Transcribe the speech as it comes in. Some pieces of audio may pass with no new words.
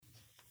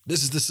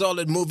This is the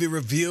Solid Movie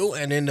Review,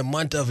 and in the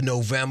month of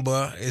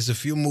November, there's a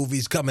few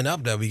movies coming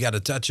up that we got to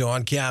touch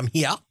on. Cam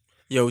here.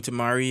 Yo,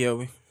 Tsmr,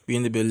 yo, we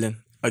in the building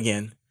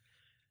again.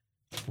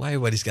 Why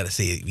everybody's got to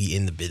say we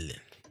in the building?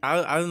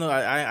 I don't know.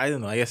 I don't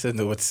know. I guess I don't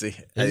know what to say.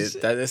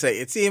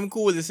 It seems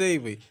cool to say,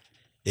 but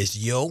It's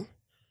yo,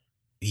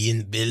 we in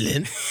the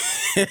building.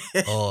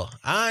 Oh,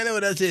 I know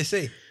what else they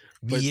say.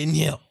 We in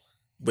here.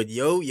 But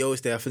yo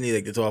is definitely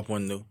like the top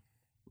one though.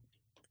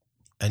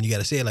 And you got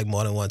to say it like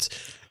more than once.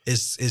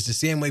 It's the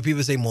same way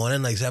people say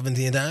morning like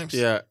 17 times?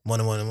 Yeah.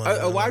 Morning.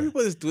 Why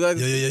people just do that?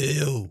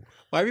 Yo.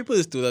 Why people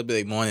just do that?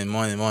 Be like morning.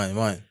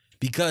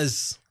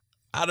 Because,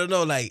 I don't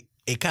know, like,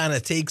 it kind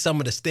of takes some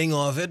of the sting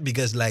off it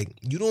because, like,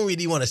 you don't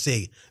really want to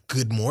say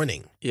good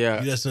morning. Yeah.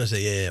 You just want to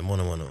say, yeah,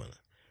 morning.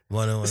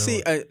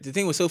 See, the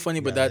thing was so funny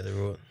about that.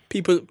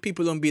 People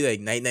don't be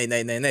like night.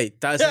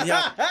 That's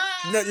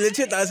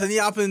legit. That's when you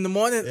happen in the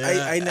morning.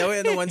 Yeah. I never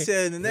heard no one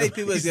say in the night.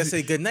 People just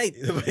say good night.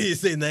 You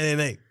say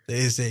night.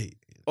 They say.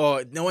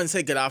 Or no one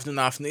say good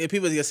afternoon.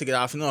 People just say good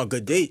afternoon or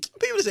good day.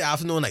 People say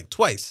afternoon like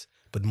twice,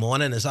 but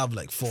morning is up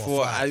like 4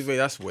 or 5. Anyway,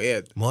 that's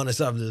weird. Morning is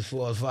up to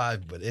 4 or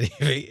 5, but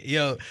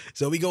anyway,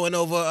 so we going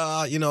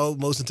over,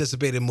 most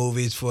anticipated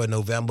movies for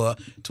November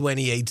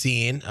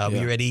 2018.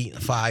 We ready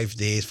 5,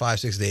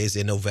 6 days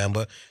in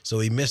November, so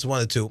we missed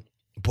 1 or 2,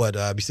 but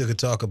we still could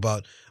talk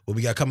about what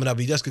we got coming up.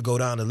 We just could go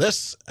down the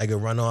list. I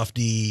could run off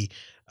the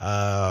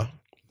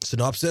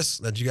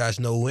synopsis, let you guys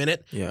know who in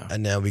it. Yeah.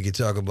 And then we can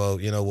talk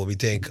about, what we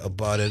think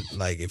about it,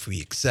 like if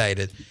we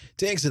excited,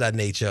 things of that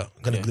nature.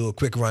 I'm going to do a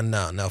quick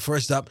rundown. Now,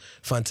 first up,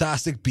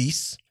 Fantastic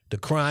Beasts, The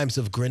Crimes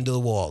of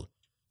Grindelwald,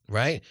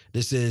 right?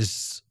 This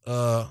is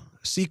a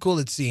sequel,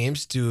 it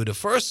seems, to the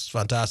first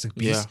Fantastic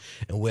Beasts.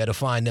 Yeah. And Where to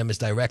Find Them is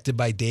directed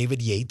by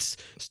David Yates,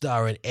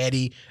 starring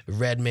Eddie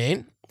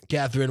Redmayne,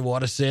 Catherine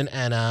Waterston,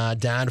 and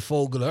Dan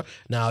Fogler.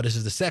 Now, this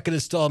is the second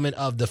installment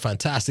of the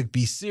Fantastic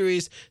Beasts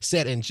series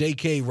set in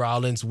J.K.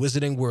 Rowling's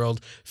Wizarding World,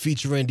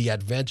 featuring the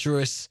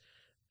adventures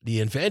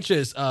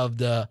of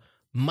the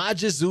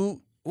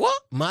Magizoologist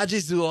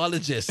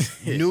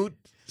Newt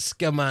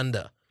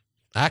Scamander.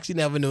 I actually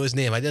never knew his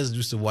name. I just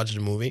used to watch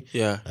the movie.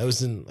 Yeah. I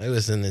was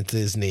into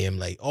his name,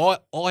 like, or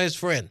his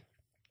friend.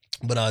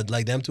 But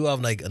like them two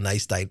have like a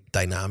nice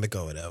dynamic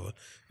or whatever.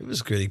 It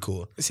was pretty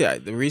cool. See,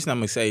 the reason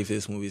I'm excited for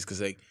this movie is because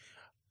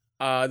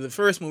the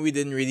first movie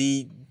didn't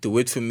really do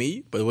it for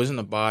me, but it wasn't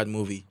a bad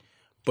movie.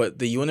 But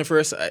the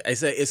universe, I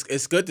say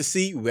it's good to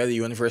see where the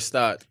universe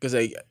starts because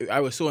I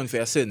was so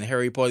invested in the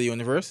Harry Potter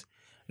universe.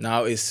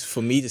 Now it's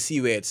for me to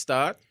see where it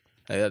starts.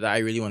 I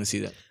really want to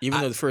see that,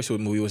 even though the first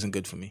movie wasn't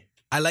good for me.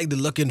 I like the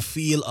look and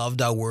feel of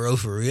that world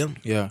for real.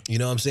 Yeah, you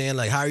know what I'm saying?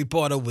 Like Harry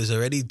Potter was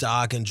already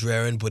dark and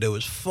dreary, but it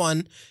was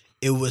fun.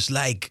 It was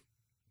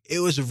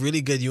a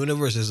really good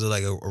universe. It was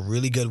like a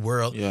really good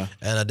world. Yeah.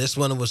 And this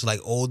one was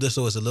like older,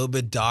 so it's a little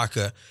bit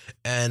darker.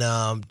 And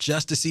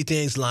just to see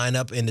things line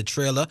up in the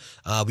trailer,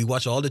 we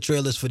watch all the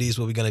trailers for these,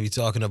 what we're going to be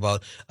talking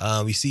about.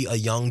 We see a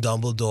young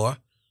Dumbledore.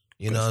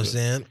 You know what I'm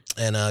saying?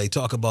 And they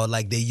talk about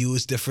like they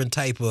use different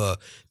type of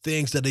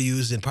things that they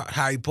use in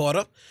Harry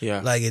Potter.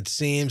 Yeah. Like it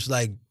seems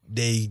like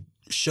they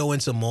showing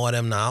some more of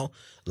them now.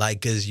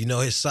 Like, because,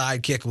 his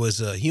sidekick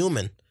was a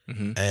human.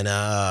 Mm-hmm. And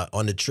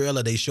on the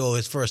trailer, they show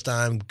his first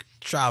time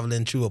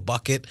traveling through a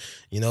bucket.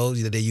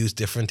 They use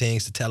different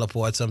things to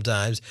teleport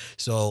sometimes.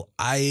 So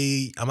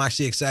I'm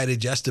actually excited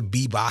just to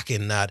be back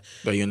in that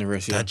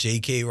universe, that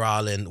J.K.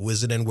 Rowling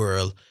Wizarding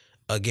World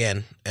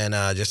again, and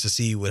just to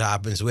see what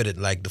happens with it.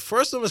 Like the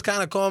first one was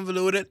kind of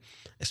convoluted,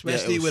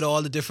 especially with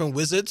all the different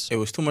wizards. It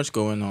was too much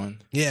going on.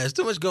 Yeah, it's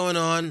too much going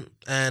on,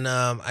 and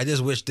I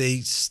just wish they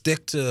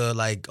stick to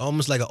like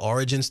almost like an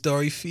origin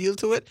story feel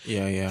to it.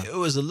 Yeah. It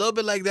was a little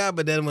bit like that,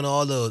 but then when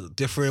all the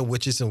different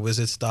witches and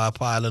wizards start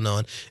piling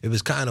on, it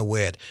was kind of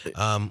weird.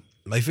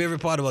 My favorite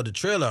part about the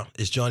trailer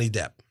is Johnny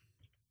Depp.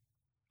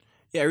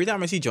 Yeah, every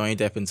time I see Johnny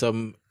Depp in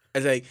some,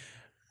 it's like,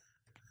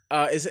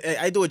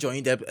 I do a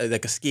Johnny Depp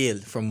like a scale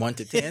from 1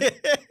 to 10.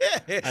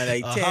 And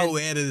like 10, how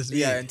weird is it?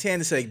 Yeah, and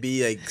 10 is like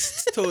be like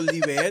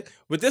totally weird.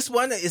 But this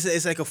one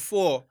is like a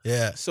 4.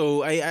 Yeah.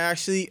 So I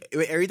actually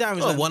every time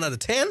it's 1 out of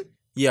 10?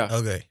 Yeah.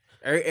 Okay.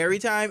 Every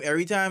time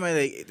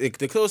I like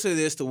the closer it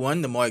is to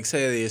 1, the more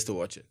excited it is to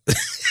watch it.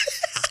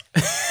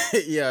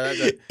 Yeah.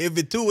 If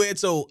it's too weird,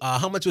 so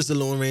how much was the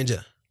Lone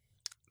Ranger?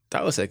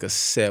 That was like a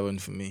 7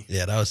 for me.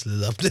 Yeah, that was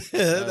up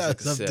there. That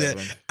was up there.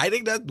 I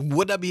think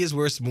would that be his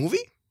worst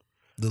movie?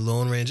 The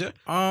Lone Ranger?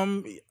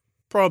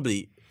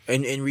 Probably.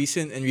 In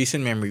recent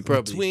memory,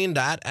 probably. Between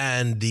that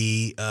and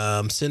the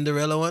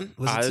Cinderella one?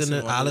 Was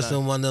it Alice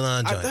in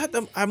Wonderland?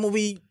 That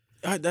movie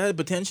had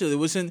potential. He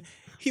wasn't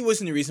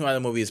the reason why the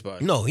movie is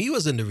bad. No, he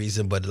wasn't the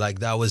reason, but like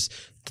that was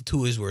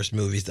 2 of his worst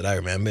movies that I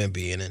remember him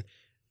being in.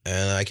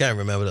 And I can't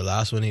remember the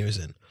last one he was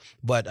in.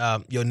 But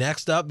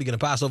next up, we're gonna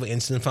pass over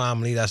Instant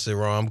Family. That's a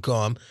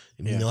rom-com.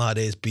 You know how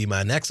this be,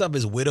 man. Next up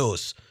is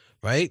Widows,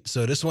 right?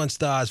 So this one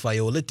stars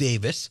Viola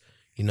Davis.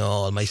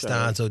 My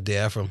stance out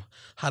there from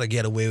How to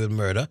Get Away with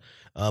Murder.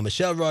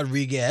 Michelle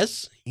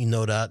Rodriguez,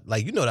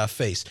 that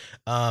face.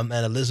 And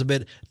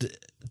Elizabeth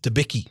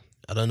Debicki.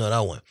 I don't know that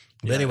one.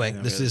 But Yeah, anyway, I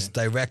know this that is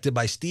directed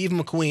by Steve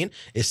McQueen.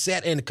 It's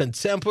set in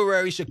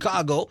contemporary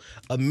Chicago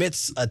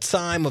amidst a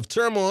time of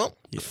turmoil.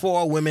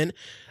 Four women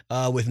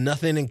with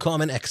nothing in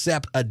common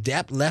except a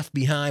debt left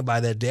behind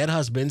by their dead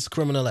husbands'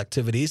 criminal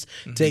activities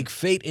take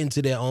fate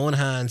into their own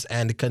hands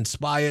and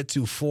conspire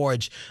to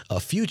forge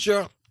a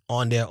future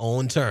on their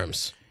own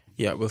terms.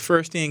 Yeah, well,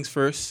 first things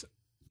first,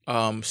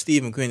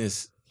 Steve McQueen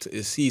is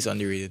he's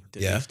underrated,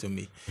 at least to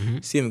me.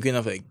 Steve McQueen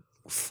have like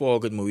 4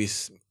 good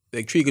movies,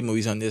 like 3 good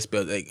movies on this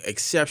belt, like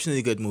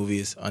exceptionally good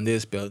movies on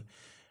this belt.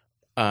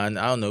 And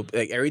I don't know,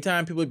 like every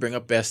time people bring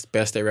up best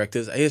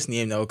directors, his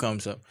name never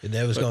comes up. It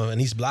never going, and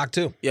he's black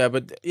too. Yeah,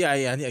 but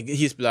yeah,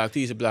 he's black too.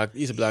 He's a black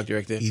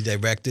director. He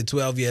directed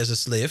 12 Years a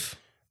Slave.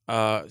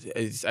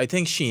 I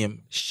think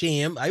Shame.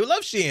 Shame. I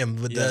love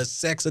Shame with the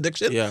sex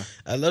addiction. Yeah,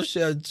 I love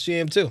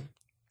Shame too.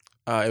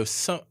 It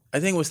was I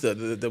think it was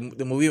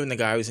the movie when the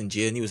guy was in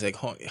jail and he was like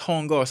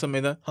Hunger or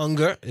something like that.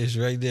 Hunger is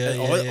right there.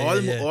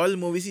 All the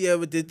movies he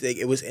ever did, like,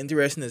 it was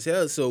interesting as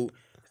hell. So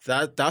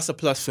that's a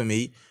plus for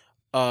me.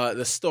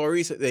 The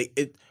stories,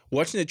 like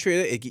watching the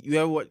trailer,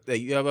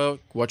 you ever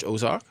watch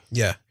Ozark?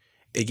 Yeah.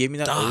 It gave me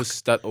that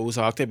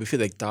Ozark type. It feel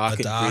like dark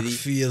and gritty.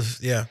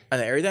 Feels, yeah.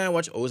 And every time I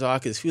watch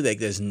Ozark, it feel like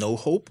there's no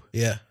hope.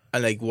 Yeah.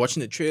 And like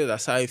watching the trailer,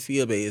 that's how I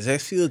feel. But it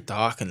just feel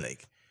dark and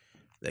like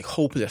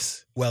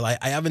hopeless. Well, I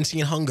haven't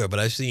seen Hunger, but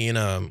I've seen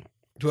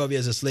 12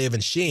 Years a Slave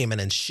and Shame. And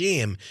in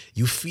Shame,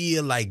 you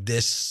feel like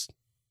this,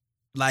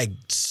 like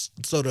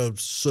sort of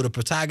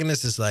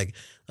protagonist is like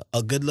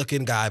a good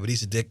looking guy, but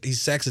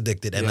he's sex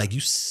addicted, and like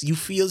you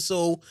feel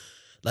so.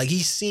 Like he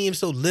seems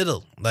so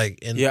little, like,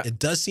 and it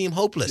does seem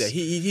hopeless. Yeah,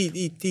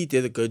 he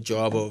did a good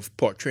job of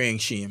portraying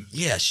shame.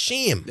 Yeah,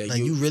 shame. Like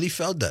you really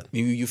felt that.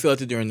 You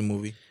felt it during the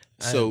movie.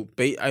 So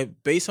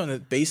based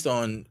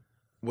on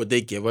what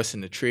they give us in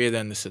the trailer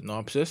and the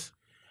synopsis,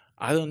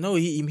 I don't know.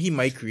 He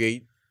might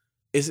create.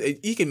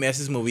 He can mess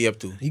this movie up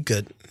too. He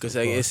could, because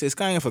like, it's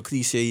kind of a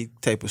cliche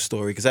type of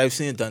story. Because I've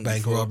seen it done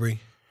bank before. robbery.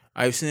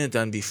 I've seen it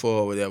done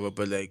before or whatever.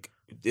 But like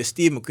it's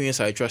Steve McQueen,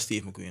 so I trust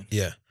Steve McQueen.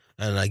 Yeah.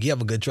 And like you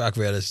have a good track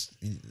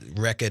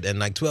record, and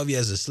like 12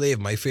 Years a Slave,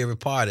 my favorite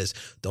part is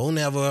don't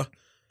ever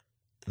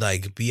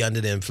like be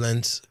under the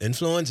influence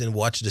and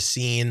watch the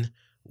scene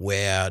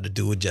where the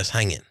dude just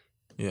hanging.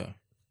 Yeah,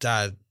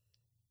 that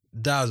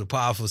was a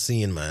powerful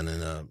scene, man.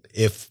 And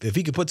if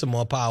he could put some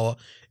more power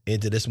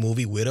into this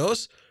movie,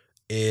 Widows,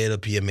 it'll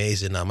be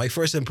amazing. Now, my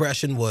first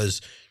impression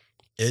was,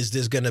 is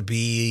this gonna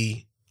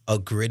be a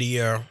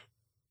grittier,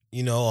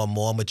 a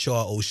more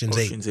mature Ocean's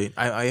 8?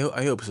 I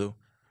hope so.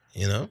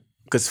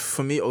 Because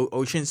for me,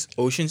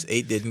 Ocean's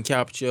 8 didn't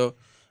capture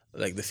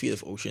like the feel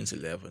of Ocean's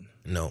 11.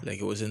 No, like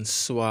it wasn't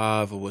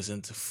suave, it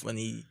wasn't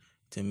funny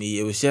to me.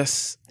 It was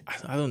just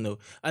I don't know,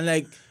 and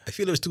like I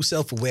feel it was too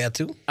self-aware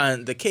too.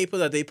 And the caper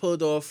that they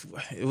pulled off,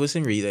 it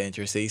wasn't really that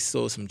interesting. They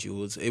stole some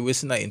jewels. It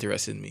wasn't that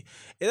interested in me.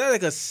 It had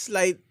like a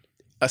slight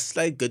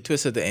good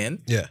twist at the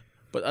end. Yeah,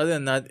 but other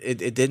than that,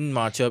 it didn't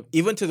match up.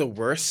 Even to the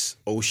worst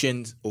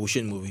Ocean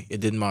movie,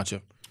 it didn't match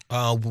up.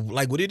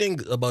 Like, what do you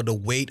think about the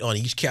weight on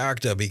each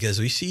character? Because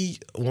we see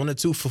 1 or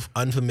 2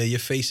 unfamiliar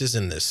faces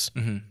in this,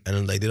 and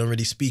like they don't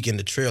really speak in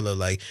the trailer.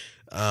 Like,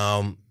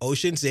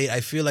 Ocean's 8, I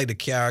feel like the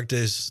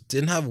characters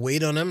didn't have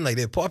weight on them. Like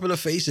they're popular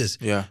faces,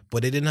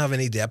 but they didn't have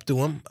any depth to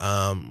them.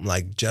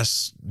 Like,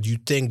 just you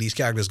think these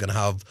characters gonna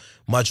have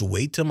much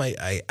weight to them?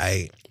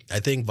 I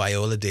think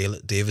Viola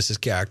Davis's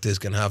character is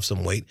gonna have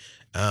some weight.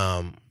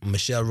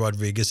 Michelle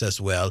Rodriguez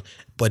as well,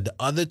 but the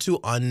other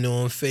 2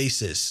 unknown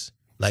faces.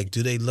 Like,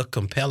 do they look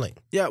compelling?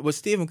 Yeah, well,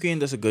 Steve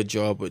McQueen does a good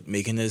job with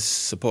making his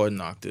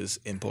supporting actors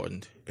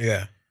important.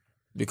 Yeah.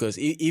 Because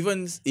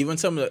even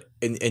some of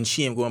the, in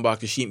Shame, going back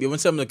to Shame, even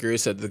some of the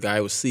girls that the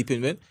guy was sleeping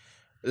with,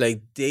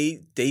 like,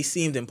 they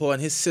seemed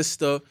important. His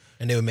sister...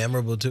 And they were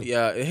memorable, too.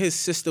 Yeah, his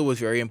sister was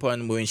very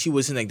important in the movie, and she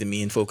wasn't, like, the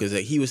main focus.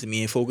 Like, he was the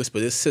main focus,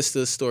 but his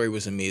sister's story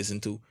was amazing,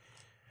 too.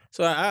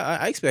 So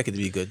I expect it to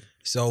be good.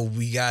 So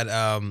we got...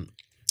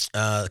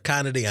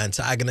 kind of the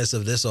antagonists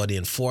of this, or the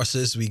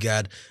enforcers. We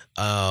got...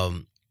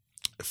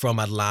 from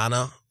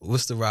Atlanta,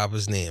 what's the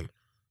rapper's name?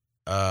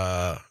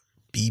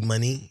 B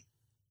Money,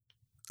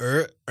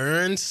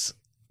 Ern's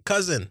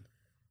cousin,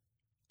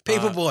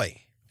 Paperboy.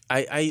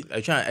 I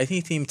think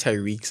his name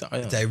Tyreek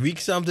something. Tyreek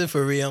something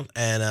for real,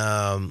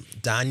 and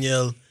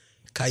Daniel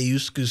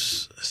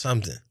Kayuskus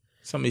something.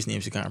 Some of these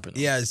names you can't pronounce.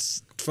 Yeah,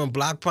 it's from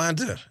Black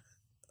Panther.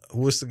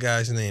 What's the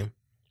guy's name?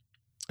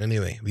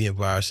 Anyway, we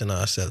embarrassing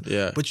ourselves.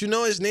 Yeah, but you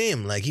know his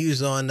name. Like he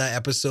was on that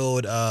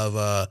episode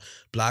of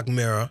Black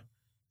Mirror.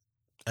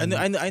 I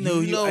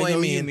know who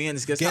you mean.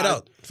 It's Get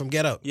Out. From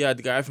Get Out. Yeah,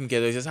 the guy from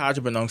Get Out. It's just hard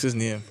to pronounce his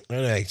name.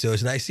 All right, so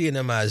it's nice seeing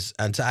them as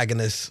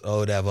antagonists or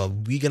whatever.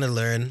 We're going to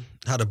learn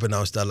how to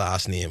pronounce their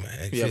last name.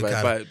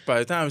 By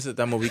the time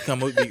that movie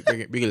come out,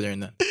 we can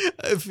learn that.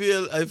 I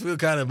feel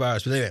kind of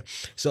embarrassed. But anyway,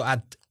 so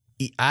at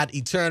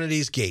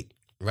Eternity's Gate,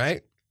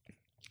 right?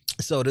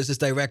 So this is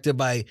directed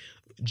by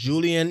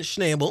Julian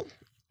Schnabel,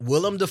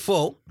 Willem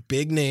Dafoe,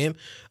 big name,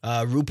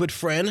 Rupert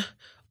Friend,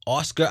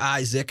 Oscar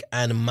Isaac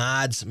and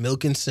Mads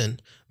Mikkelsen.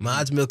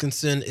 Mads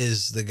Mikkelsen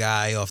is the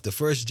guy of the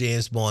first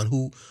James Bond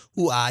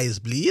who eyes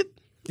bleed.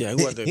 Yeah,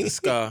 who had the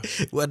scar?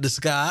 Who had the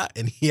scar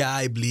and he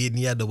eye bleed and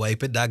he had to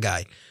wipe it. That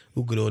guy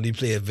who could only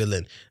play a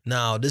villain.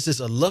 Now, this is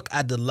a look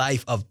at the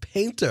life of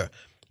painter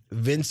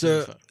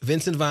Vincent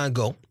van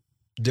Gogh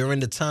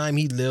during the time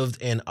he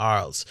lived in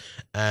Arles.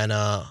 And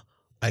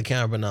I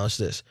can't pronounce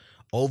this.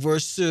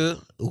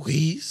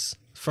 Over-sur-Oise,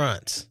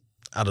 France.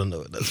 I don't know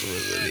what that's what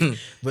it is.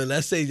 But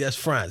let's say just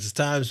France. It's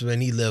times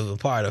when he lived a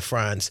part of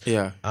France.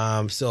 Yeah.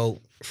 So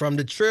from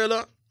the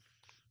trailer,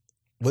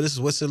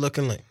 what's it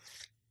looking like?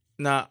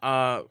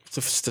 Now,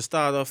 to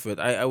start off with,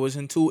 I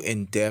wasn't too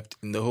in-depth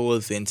in the whole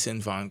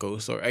Vincent van Gogh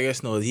story. I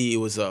guess, no, he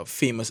was a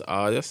famous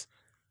artist,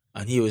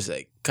 and he was,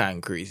 like, kind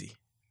of crazy.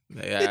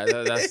 Like,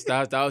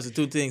 that was the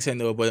two things I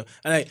know about him.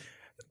 And, like,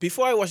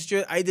 before I watched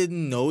it, I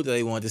didn't know that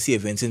I wanted to see a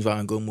Vincent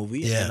van Gogh movie.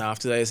 Yeah. And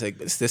after that, it's like,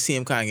 this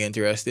seemed kind of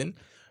interesting.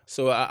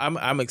 So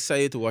I'm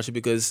excited to watch it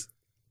because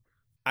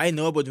I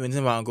know about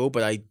Vincent van Gogh,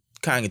 but I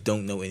kind of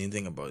don't know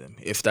anything about him,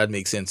 if that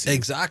makes sense.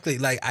 Exactly.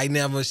 Like, I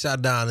never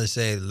sat down and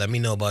said, let me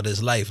know about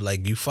his life.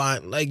 Like,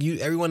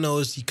 everyone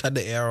knows he cut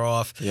the air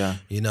off. Yeah.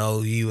 You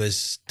know, he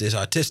was this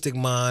artistic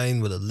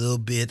mind with a little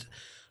bit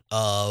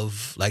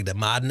of, like, the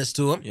madness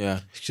to him.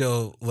 Yeah.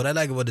 So, what I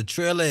like about the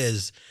trailer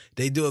is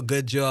they do a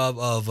good job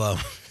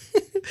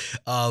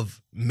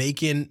of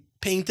making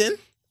painting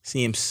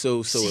Seems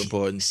so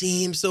important.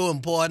 seem so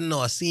important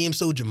or seem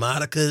so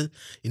dramatical.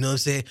 You know what I'm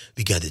saying?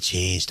 We got to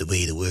change the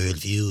way the world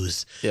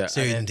views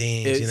certain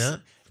things, you know?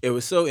 It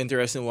was so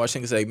interesting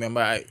watching because, like,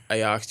 remember I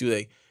asked you,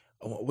 like,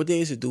 what they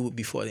used to do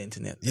before the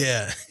internet?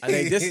 Yeah. And,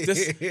 like,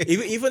 this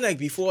even like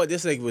before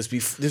this, like,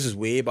 this was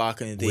way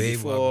back in the day, Way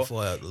before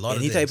a lot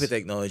any of type things. of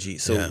technology.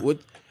 So Yeah.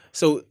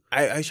 So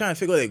I was trying to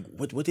figure out, like,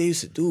 what they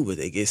used to do, but,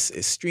 like,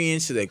 it's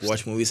strange to, like,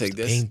 watch movies like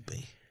this. Paint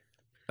me.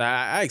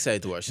 I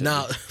excited to watch it.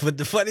 Now, but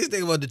the funniest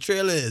thing about the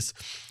trailer is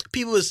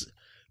people was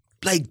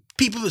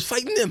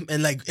fighting them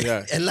and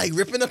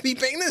ripping up his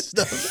painting and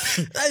stuff.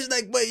 I was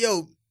like, but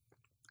yo,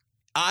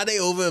 are they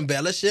over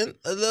embellishing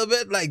a little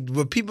bit? Like,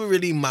 were people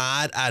really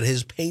mad at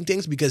his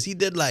paintings because he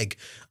did like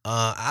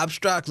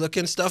abstract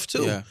looking stuff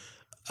too? Yeah.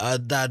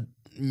 That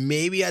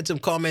maybe had some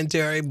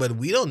commentary, but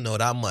we don't know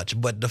that much.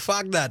 But the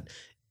fact that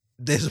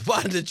there's a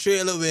part of the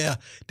trailer where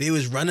they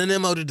was running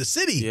him out of the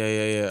city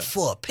Yeah.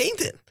 for a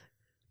painting.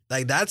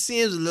 Like, that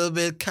seems a little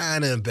bit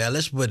kind of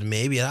embellished, but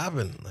maybe it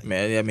happened. Like,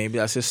 Man, yeah, maybe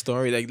that's his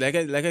story. Like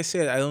I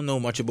said, I don't know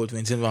much about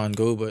Vincent van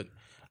Gogh, but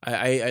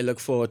I look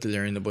forward to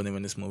learning about him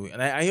in this movie,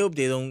 and I hope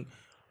they don't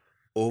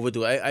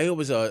overdo. I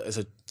hope it's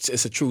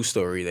a true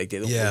story. Like, they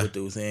don't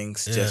overdo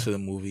things just for the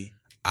movie.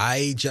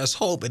 I just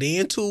hope it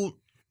ain't too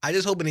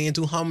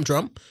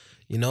humdrum.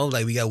 You know,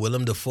 like, we got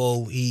Willem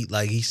Dafoe.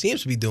 He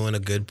seems to be doing a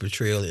good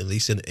portrayal, at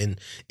least in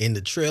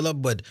the trailer.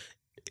 But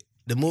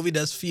the movie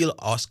does feel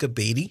Oscar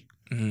baity.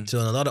 Mm-hmm. So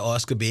in a lot of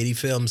Oscar Beatty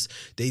films,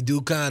 they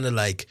do kind of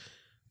like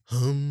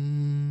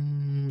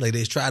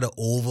they try to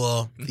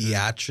over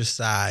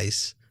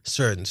theatricize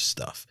certain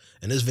stuff.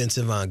 And this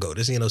Vincent van Gogh,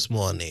 this ain't no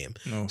small name.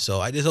 No.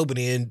 So I just hope it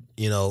ain't,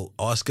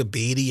 Oscar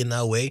Beatty in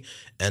that way,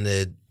 and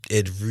it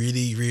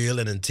really real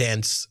and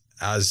intense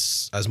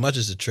as much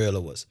as the trailer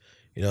was.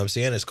 You know what I'm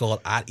saying? It's called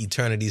At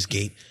Eternity's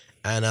Gate,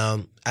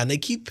 and they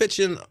keep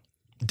pitching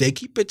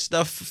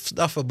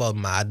stuff about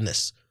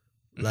madness.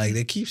 Like,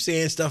 they keep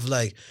saying stuff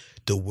like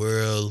the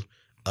world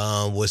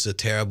was a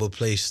terrible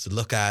place to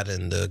look at,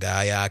 and the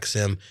guy asks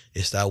him,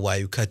 "Is that why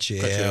you cut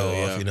your hair off?"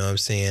 Yeah. You know what I'm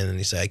saying? And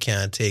he said, "I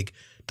can't take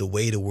the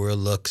way the world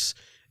looks,"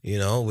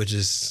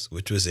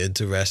 which was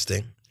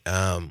interesting.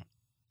 And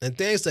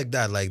things like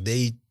that, like,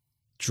 they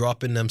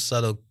dropping them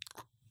subtle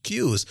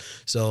cues.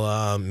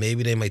 So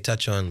maybe they might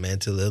touch on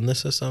mental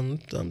illness or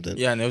something.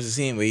 Yeah, and there was a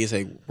scene where he's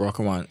like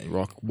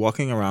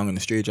walking around in a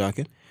straight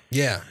jacket.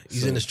 Yeah,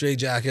 he's in a straight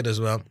jacket as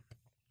well.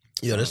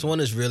 Yo, this one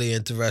is really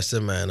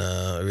interesting, man.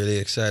 Really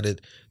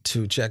excited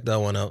to check that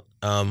one out.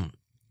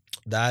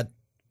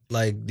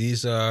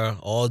 These are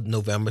all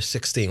November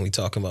 16th we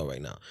talking about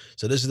right now.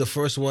 So this is the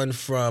first one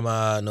from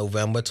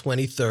November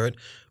 23rd.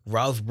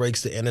 Ralph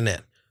Breaks the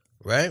Internet,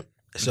 right?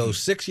 So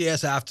 6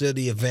 years after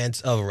the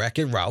events of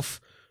Wreck-It Ralph,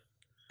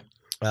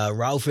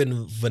 Ralph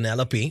and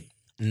Vanellope,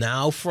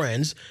 now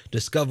friends,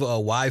 discover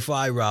a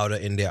Wi-Fi router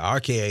in their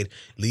arcade,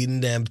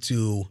 leading them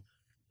to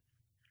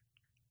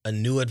a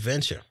new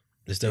adventure.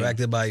 It's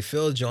directed by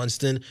Phil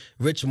Johnston,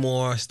 Rich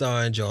Moore,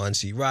 starring John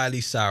C.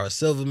 Reilly, Sarah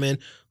Silverman,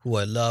 who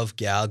I love,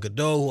 Gal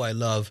Gadot, who I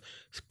love,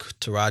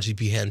 Taraji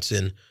P.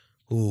 Henson,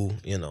 who,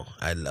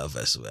 I love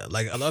as well.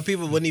 Like, a lot of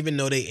people wouldn't even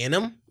know they in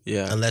them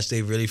unless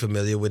they're really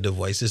familiar with the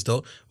voices,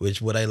 though,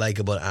 which what I like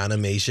about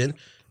animation.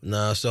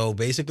 So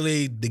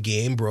basically, the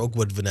game broke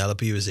what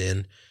Vanellope was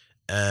in,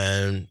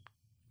 and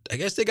I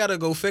guess they got to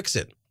go fix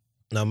it.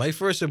 Now, my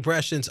first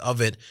impressions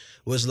of it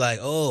was like,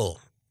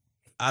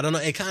 I don't know.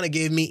 It kind of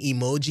gave me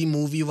Emoji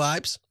Movie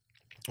vibes.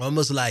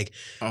 Almost like,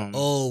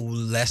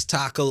 let's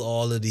tackle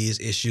all of these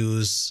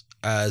issues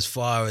as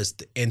far as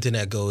the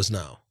internet goes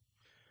now.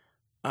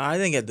 I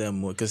didn't get the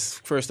emoji because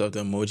first off,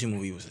 the Emoji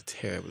Movie was a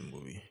terrible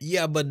movie.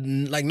 Yeah, but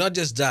like not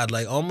just that,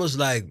 like almost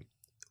like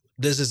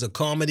this is a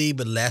comedy,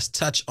 but let's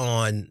touch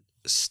on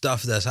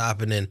stuff that's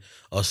happening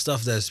or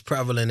stuff that's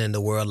prevalent in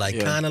the world, like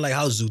Yeah. kind of like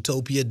how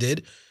Zootopia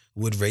did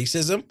with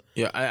racism.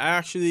 Yeah, I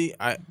actually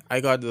I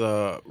got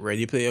the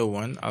Ready Player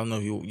One. I don't know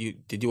if you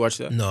did you watch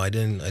that? No, I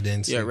didn't. I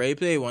didn't see. Yeah, Ready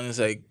Player One is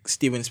like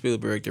Steven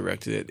Spielberg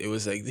directed it. It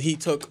was like he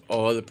took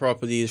all the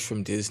properties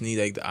from Disney,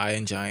 like the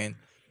Iron Giant,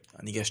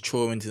 and he just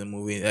threw them into the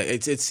movie.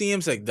 It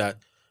seems like that.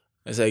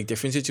 It's like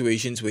different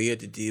situations where you have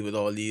to deal with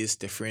all these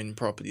different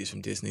properties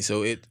from Disney.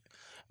 So I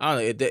don't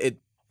know. It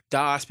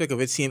that aspect of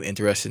it seemed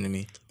interesting to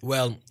me.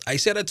 Well, I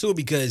said that too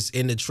because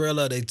in the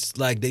trailer, it's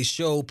like they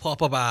show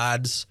pop-up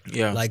ads,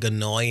 Yeah, like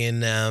annoying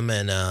them,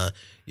 and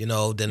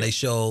then they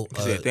show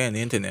they're on the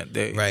internet.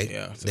 right.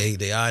 Yeah, so.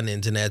 They are on the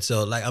internet,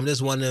 so like I'm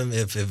just wondering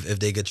if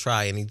they could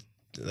try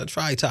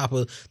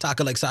tackle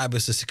like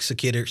cyber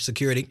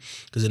security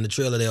because in the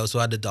trailer they also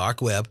had the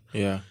dark web.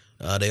 Yeah.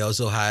 They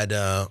also had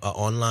an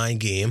online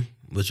game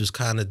which was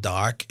kind of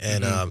dark,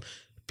 and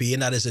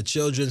being that it's a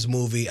children's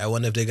movie, I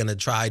wonder if they're gonna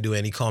try do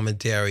any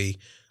commentary.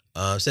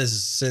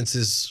 Since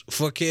it's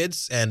for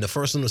kids, and the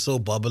first one was so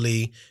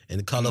bubbly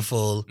and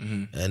colorful,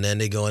 and then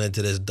they going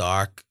into this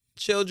dark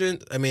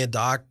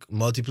dark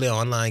multiplayer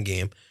online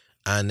game,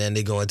 and then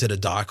they go into the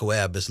dark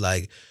web. It's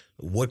like,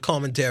 what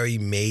commentary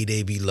may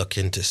they be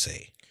looking to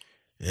say?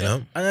 You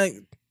know, And like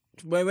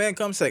when it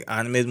comes to like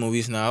animated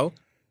movies now,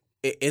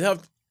 it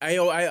have I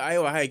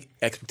have high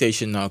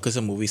expectation now because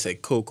of movies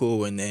like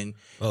Coco and then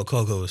oh,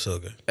 Coco was so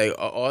good. like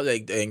all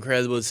like the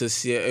Incredibles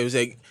this year. It was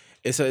like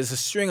it's a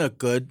string of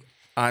good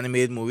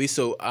animated movies.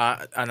 So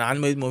an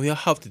animated movie will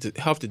have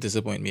to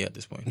disappoint me at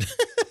this point.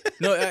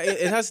 No,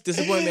 it has to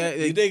disappoint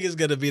me. You think it's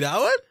gonna be that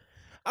one?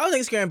 I don't think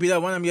it's gonna be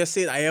that one. I'm just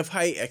saying I have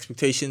high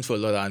expectations for a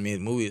lot of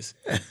animated movies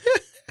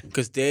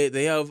because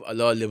they have a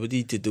lot of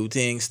liberty to do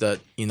things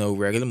that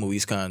regular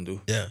movies can't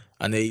do. Yeah.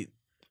 And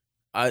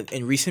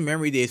in recent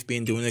memory they've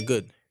been doing it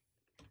good.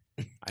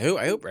 I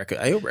hope Wreck-It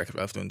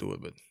don't do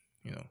it, but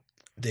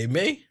They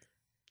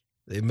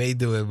may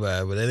do it,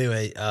 but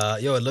anyway,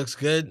 it looks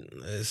good.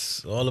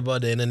 It's all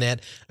about the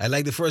internet. I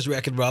like the first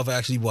Wreck-It Ralph. I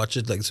actually watched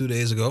it like 2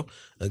 days ago.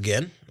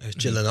 Again, I was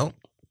chilling out.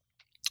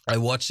 I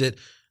watched it.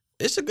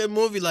 It's a good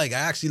movie. Like, I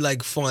actually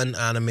like fun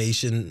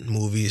animation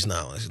movies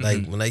now. It's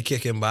like when I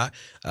kick him back,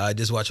 I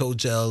just watched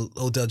Hotel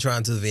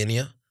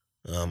Transylvania.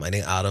 I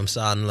think Adam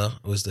Sandler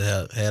was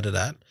the head of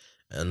that,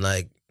 and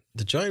like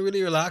the joint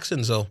really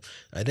relaxing. So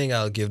I think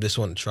I'll give this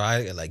one a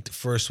try. I like the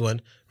first one,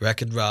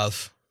 Wreck-It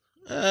Ralph.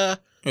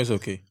 it's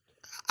okay.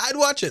 I'd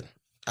watch it.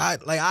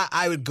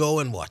 I would go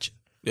and watch it.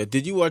 Yeah,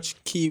 did you watch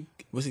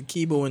was it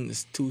Kibo and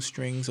his Two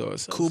Strings or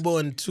something? Kubo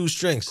and Two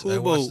Strings. I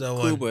watched that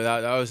one. Kubo,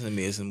 that was an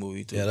amazing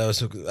movie too. Yeah, that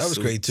was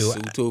great too.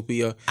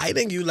 Zootopia. I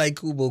think you like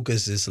Kubo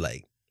because it's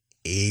like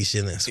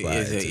Asian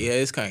inspired.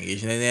 It's kind of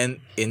Asian. And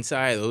then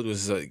Inside Out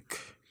was like,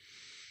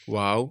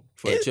 wow,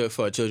 for a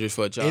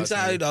child.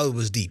 Inside Out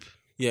was deep.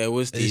 Yeah, it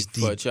was deep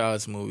for a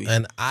child's movie.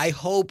 And I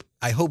hope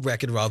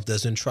Wreck-It Ralph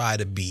doesn't try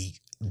to be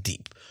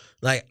deep.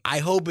 Like, I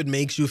hope it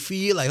makes you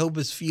feel. I hope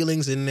it's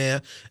feelings in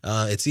there.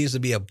 It seems to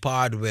be a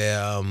part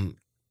where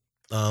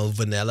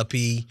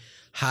Vanellope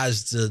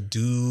has to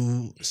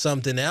do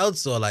something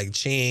else or like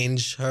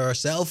change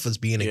herself as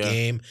being a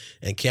game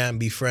and can't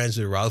be friends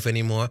with Ralph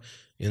anymore.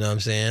 You know what I'm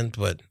saying?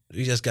 But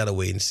we just gotta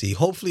wait and see.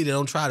 Hopefully they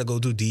don't try to go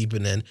too deep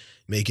and then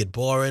make it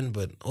boring,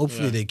 but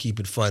hopefully they keep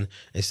it fun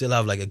and still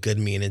have like a good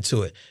meaning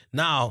to it.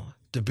 Now,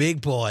 the big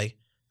boy,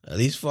 at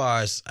least far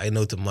as I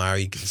know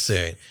Tamari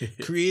concerned,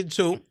 Creed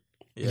 2.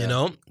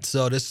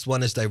 So this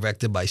one is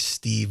directed by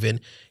Steven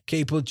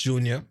Caple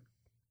Jr.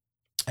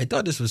 I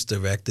thought this was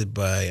directed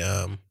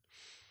by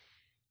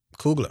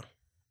Coogler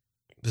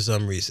for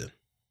some reason.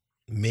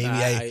 Maybe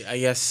I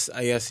guess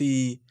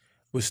he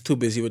was too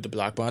busy with the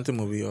Black Panther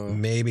movie, or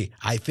maybe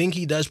I think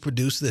he does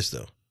produce this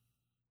though.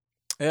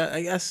 Yeah,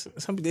 I guess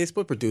they supposed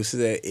to produce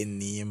it in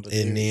name.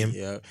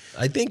 Yeah,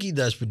 I think he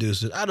does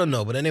produce it. I don't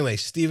know, but anyway,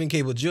 Stephen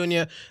Cable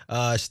Jr.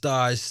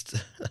 Stars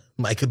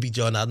Michael B.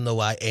 Jordan. I don't know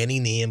why any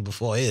name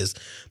before his,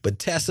 but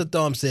Tessa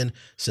Thompson,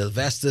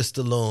 Sylvester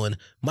Stallone,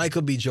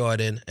 Michael B.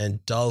 Jordan,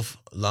 and Dolph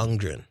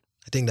Lundgren.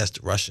 I think that's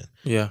the Russian.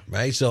 Yeah.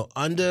 Right? So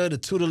under the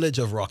tutelage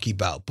of Rocky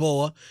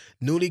Balboa,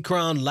 newly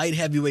crowned light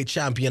heavyweight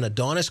champion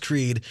Adonis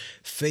Creed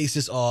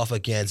faces off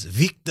against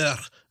Victor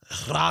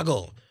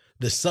Drago,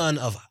 the son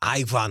of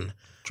Ivan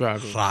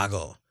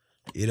Drago.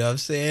 You know what I'm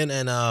saying?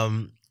 And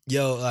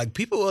like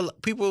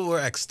people were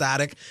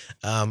ecstatic.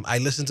 I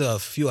listened to a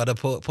few other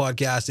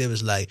podcasts. It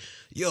was like,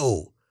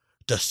 yo,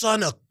 the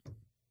son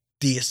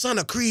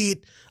of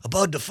Creed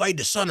about to fight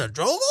the son of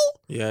Drogo?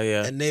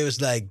 Yeah. And they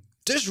was like,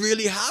 this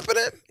really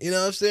happening? You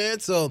know what I'm saying?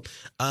 So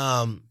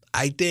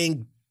I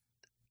think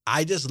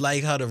I just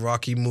like how the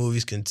Rocky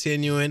movies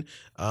continuing.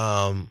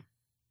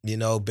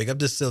 Big up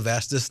to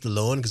Sylvester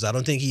Stallone because I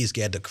don't think he's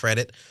get the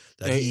credit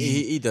that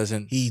he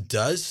doesn't. He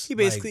does. He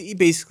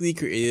basically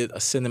created a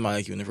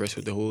cinematic universe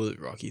with the whole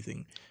Rocky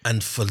thing,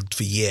 and for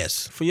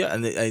years.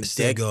 And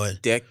still going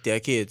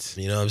decades.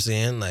 You know what I'm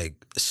saying? Like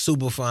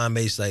super fan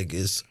base like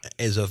is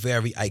a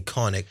very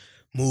iconic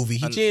movie.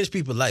 He changed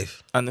people's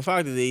life. And the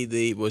fact that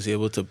they was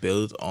able to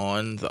build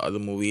on the other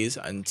movies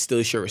and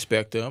still show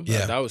respect to him,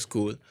 that was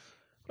cool.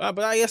 But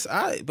I guess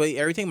but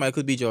everything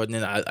Michael B. Jordan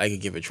and I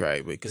could give a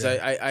try because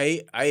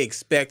I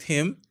expect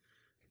him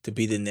to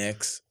be the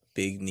next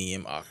big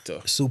name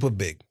actor. Super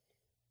big.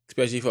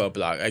 Especially for a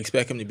black. I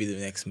expect him to be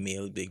the next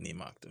male big name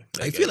actor.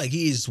 I feel like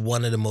he is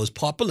one of the most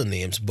popular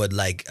names, but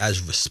like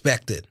as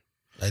respected.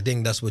 I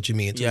think that's what you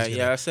mean. Yeah,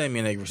 that's what I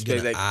mean. Like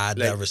respect, like add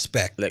that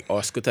respect, like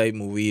Oscar type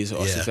movies,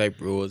 Oscar type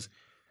roles.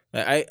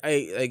 Like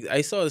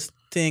I saw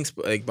things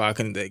like back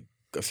in like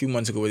a few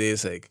months ago where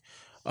it's like,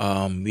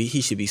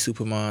 he should be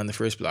Superman, the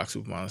first black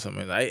Superman or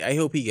something. I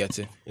hope he gets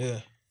it. Yeah,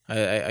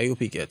 I hope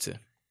he gets it.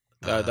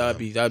 That'd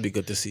be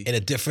good to see. In a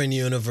different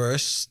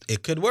universe,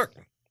 it could work.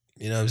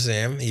 You know what I'm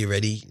saying? He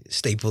already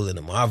stapled in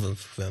the Marvel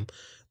film,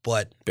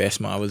 but best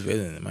Marvel's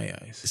villain in my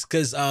eyes. It's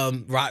because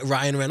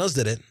Ryan Reynolds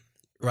did it.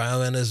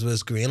 Ryan Reynolds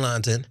was Green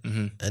Lantern,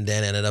 and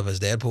then ended up as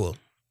Deadpool.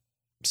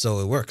 So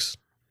it works.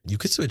 You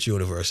could switch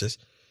universes.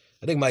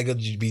 I think Michael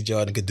B.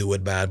 Jordan could do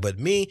it bad, but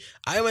me,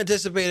 I'm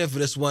anticipating for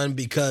this one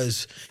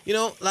because,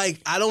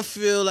 like, I don't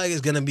feel like it's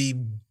going to be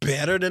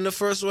better than the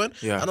first one.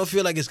 Yeah. I don't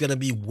feel like it's going to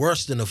be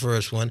worse than the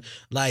first one.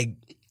 Like,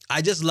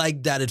 I just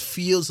like that it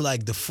feels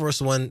like the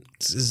first one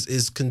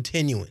is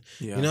continuing.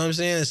 Yeah. You know what I'm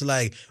saying? It's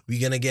like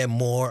we're going to get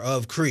more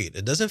of Creed.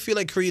 It doesn't feel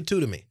like Creed 2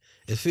 to me.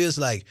 It feels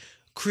like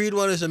Creed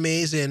 1 is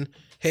amazing.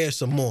 Here's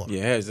some more.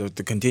 Yeah, here's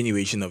the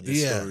continuation of the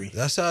story.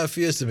 That's how it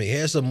feels to me.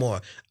 Here's some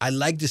more. I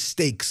like the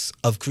stakes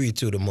of Creed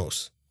 2 the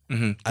most.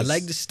 I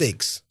like the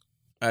stakes.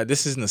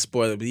 This isn't a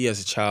spoiler, but he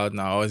has a child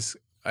now.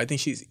 I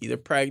think she's either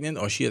pregnant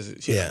or she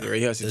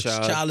already has a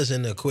child. The child is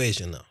in the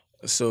equation now.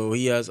 So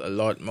he has a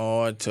lot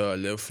more to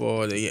live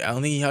for. I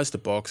don't think he has the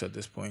box at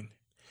this point.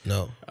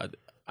 No. I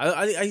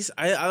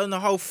don't know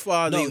how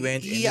far they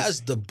went. He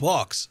has the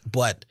box,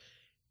 but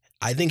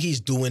I think he's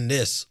doing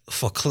this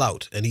for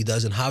clout, and he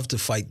doesn't have to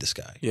fight this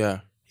guy. Yeah.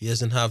 He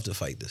doesn't have to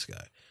fight this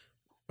guy.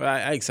 Well,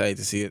 I'm excited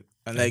to see it.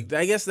 And like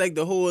I guess like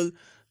the whole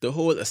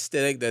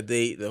aesthetic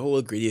the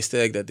whole gritty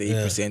aesthetic that they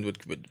present with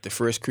the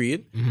first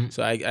Creed.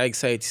 So I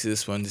excited to see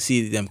this one, to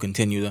see them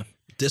continue that.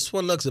 This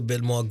one looks a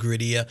bit more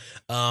grittier.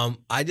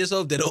 I just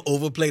hope they don't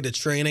overplay the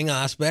training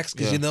aspects,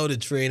 because the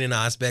training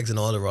aspects in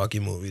all the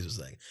Rocky movies was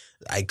like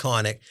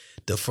iconic.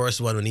 The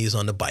first one when he's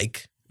on the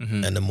bike.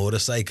 And the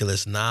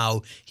motorcyclist,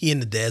 now he in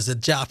the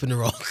desert chopping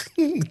rock.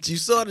 You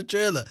saw the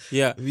trailer.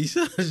 Yeah. We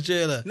saw the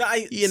trailer. No,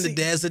 he in the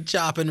desert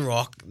chopping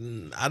rock.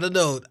 I don't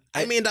know.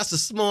 I mean, that's a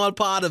small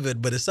part of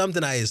it, but it's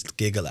something I just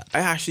giggle at. I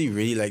actually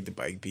really like the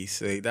bike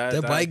piece. Like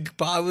the bike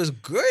part was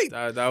great.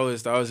 That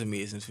was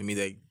amazing for me.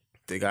 Like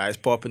the guys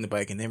popping the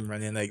bike and him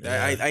running like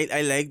that.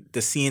 I like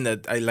the scene.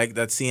 I like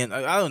that scene.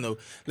 I don't know.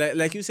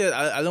 Like you said,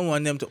 I don't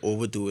want them to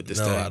overdo it this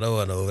time. No, I don't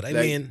want to overdo it.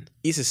 I mean,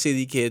 he's a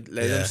city kid.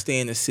 Let him stay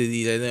in the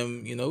city. Let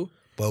him,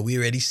 But we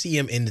already see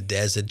him in the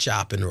desert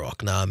chopping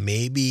rock. Now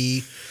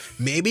maybe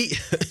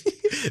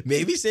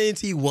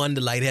since he won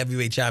the light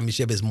heavyweight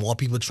championship, there's more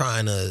people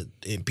trying to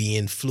be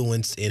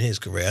influenced in his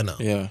career now.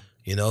 Yeah.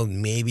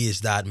 Maybe it's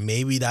that.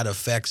 Maybe that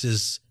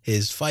affects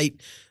his fight.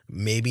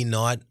 Maybe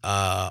not.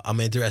 I'm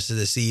interested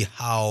to see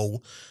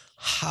how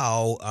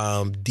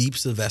deep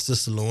Sylvester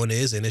Stallone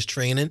is in his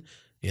training.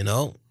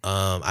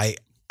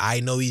 I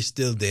know he's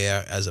still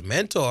there as a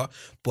mentor,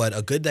 but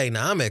a good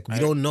dynamic. We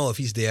don't know if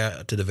he's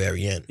there to the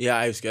very end. Yeah,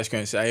 I was just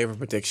going to say, I have a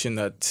prediction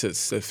that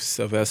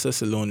Sylvester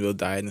Stallone will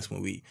die in this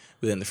movie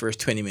within the first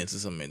 20 minutes or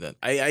something like that.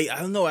 I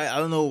don't know. I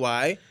don't know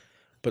why,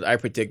 but I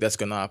predict that's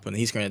going to happen.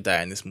 He's going to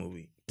die in this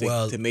movie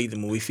to make the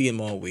movie feel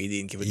more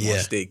weighty and give it more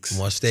stakes.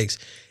 More stakes.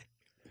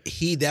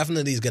 He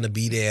definitely is going to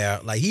be there.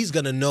 Like, he's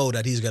going to know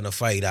that he's going to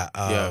fight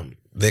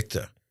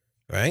Victor,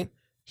 right?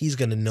 He's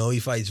going to know he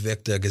fights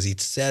Victor because he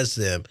says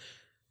to him,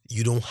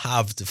 you don't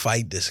have to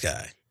fight this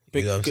guy.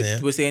 You know what I'm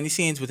saying? Was there any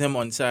scenes with him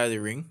on the side of the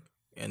ring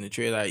in the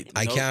trailer?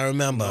 I can't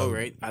remember. No,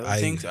 right? I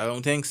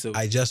don't think so.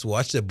 I just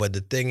watched it, but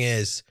the thing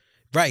is,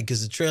 right,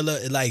 because the trailer,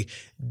 like,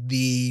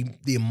 the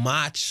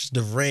match,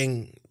 the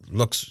ring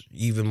looks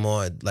even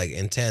more, like,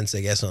 intense,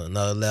 I guess, on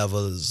another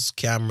level. There's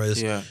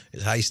cameras. Yeah.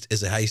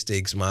 It's a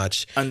high-stakes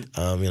match. And,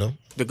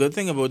 the good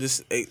thing about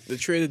this, the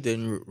trailer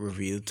didn't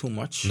reveal too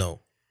much.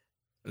 No.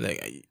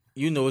 Like,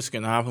 what's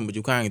going to happen, but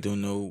you kind of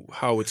don't know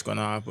how it's going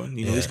to happen.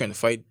 He's going to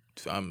fight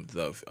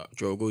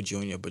Drogo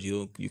Jr., but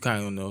you kind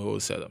of don't know the whole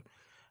setup.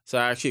 So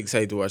I'm actually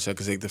excited to watch that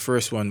because the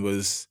first one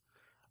was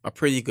a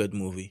pretty good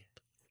movie.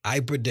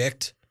 I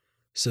predict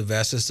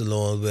Sylvester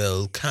Stallone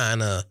will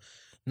kind of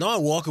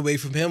not walk away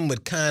from him,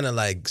 but kind of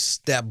like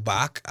step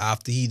back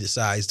after he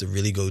decides to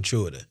really go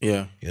through with it.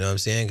 Yeah. You know what I'm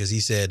saying? Because he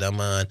said,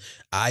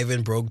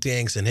 Ivan broke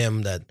things in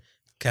him that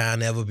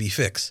can't ever be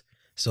fixed.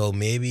 So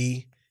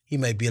maybe he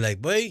might be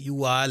like, boy, you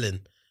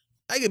wildin'.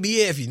 I could be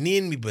here if you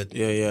need me, but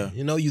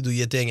you do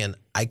your thing, and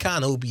I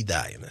kind of hope he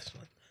die in this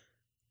one.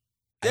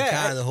 I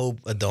kind of hope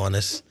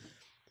Adonis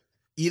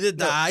either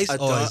dies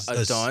or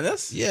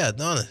Adonis. Yeah,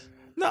 Adonis.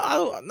 No,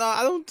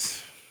 I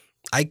don't.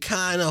 I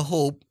kind of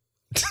hope.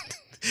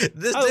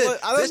 This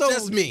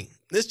just me.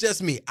 This is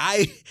just me.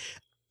 I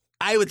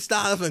would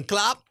stand up and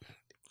clap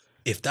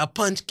if that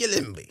punch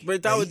killing me.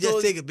 But that would would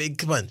just take a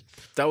big punch.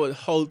 That would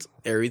halt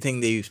everything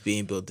they was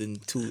being built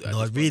into.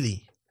 Not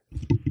really.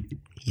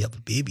 You have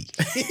a baby.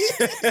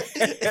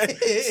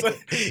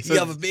 You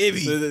have a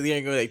baby. So they're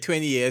going to go like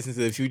 20 years into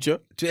the future?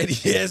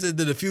 20 years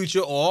into the future,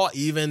 or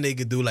even they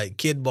could do like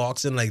kid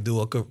boxing, like do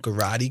a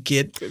karate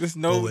kid. There's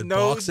no way.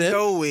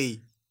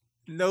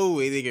 No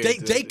way they can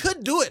They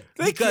could do it.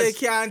 They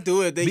can't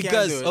do it.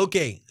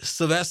 Okay,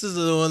 Sylvester's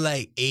doing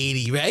like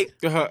 80, right?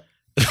 Uh-huh.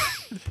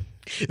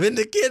 When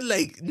the kid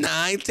like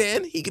 9,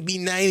 10, he could be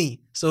 90.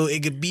 So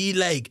it could be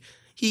like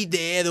he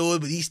dead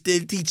old, but he's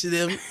still teaching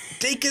them.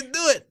 They could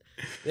do it.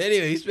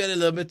 Anyway, he spent a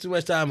little bit too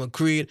much time on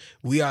Creed.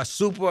 We are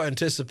super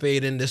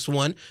anticipating this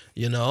one.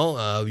 You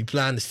know, we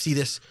plan to see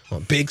this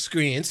on big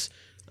screens.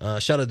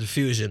 Shout out to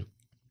Fusion.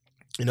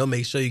 You know,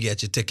 make sure you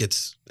get your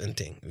tickets and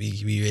thing.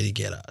 We really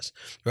get ours,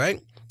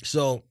 right?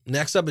 So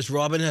next up is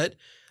Robin Hood.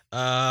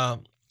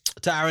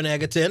 Taron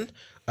Egerton.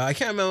 I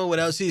can't remember what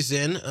else he's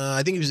in.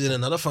 I think he was in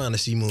another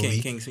fantasy movie.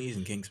 He's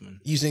in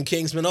Kingsman. He's in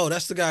Kingsman. Oh,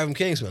 that's the guy from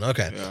Kingsman.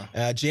 Okay.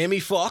 Yeah. Jamie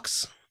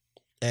Foxx.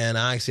 And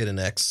I say the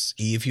next,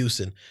 Eve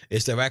Houston.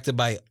 It's directed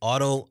by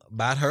Otto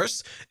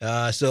Bathurst.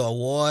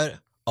 So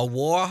a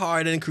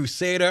war-hardened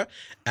crusader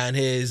and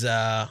his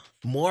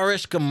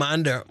Moorish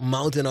commander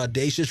mount an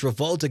audacious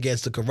revolt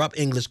against the corrupt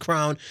English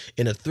crown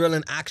in a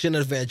thrilling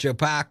action-adventure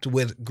packed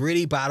with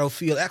gritty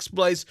battlefield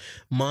exploits,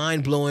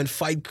 mind-blowing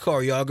fight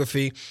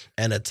choreography,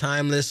 and a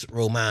timeless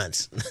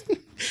romance.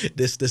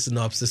 This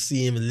synopsis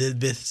seems a little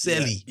bit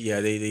silly.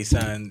 Yeah, they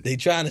trying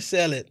to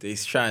sell it. They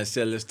trying to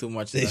sell this too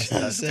much. That's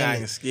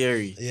kind of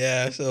scary.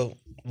 Yeah, so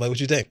what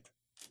you think?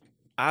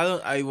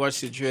 I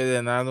watched the trailer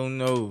and I don't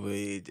know.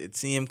 It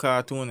seemed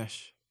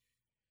cartoonish.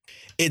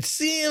 It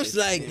seems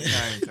like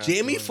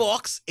Jamie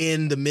Foxx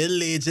in the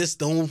Middle Ages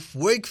don't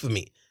work for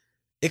me.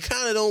 It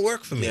kind of don't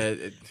work for me. Yeah,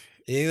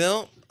 you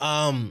know?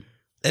 And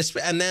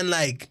then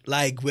like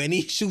when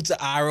he shoots an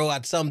arrow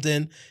at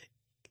something,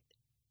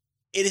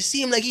 it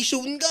seemed like he's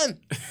shooting gun.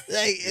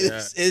 Like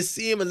it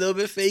seemed a little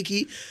bit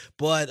fakey.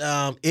 But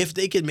if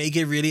they could make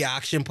it really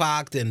action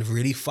packed and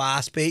really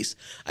fast paced,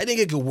 I think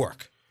it could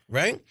work.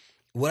 Right?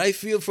 What I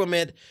feel from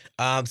it,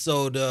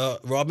 so the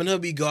Robin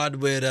Hood we got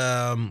with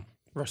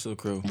Russell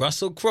Crowe.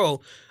 Russell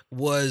Crowe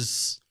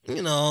was,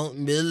 you know,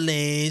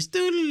 middle-aged,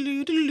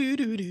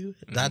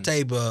 that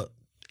type of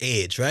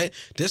age, right?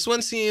 This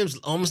one seems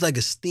almost like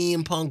a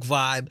steampunk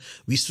vibe.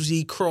 We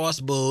see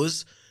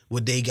crossbows where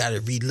they got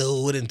to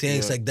reload and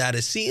things like that.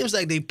 It seems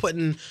like they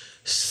putting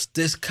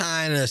this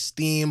kind of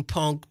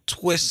steampunk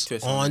twist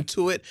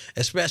onto it,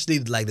 especially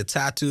like the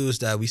tattoos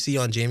that we see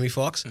on Jamie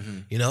Foxx,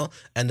 you know,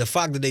 and the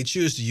fact that they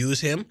choose to use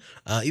him,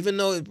 even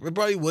though it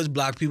probably was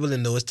black people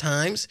in those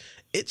times,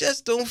 it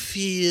just don't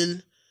feel,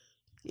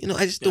 you know,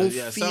 I just don't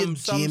feel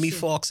Jamie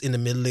Foxx in the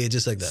Middle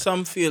Ages like that.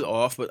 Some feel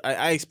off, but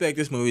I expect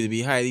this movie to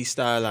be highly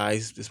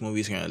stylized. This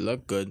movie is going to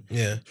look good.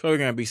 Yeah. It's probably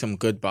going to be some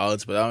good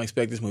ballads, but I don't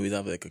expect this movie to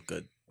have like a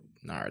good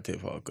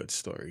narrative or a good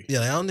story.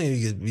 Yeah, I don't think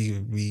it could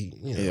be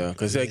you know. Yeah,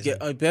 because like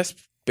best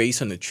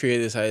based on the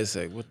trailers, I was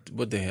like,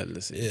 what the hell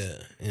is it? Yeah,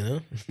 you know,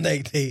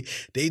 like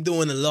they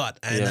doing a lot,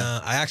 and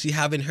I actually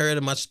haven't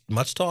heard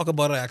much talk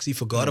about it. I actually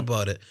forgot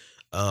about it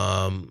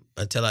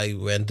until I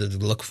went to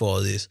look for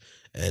this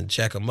and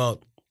check them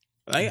out.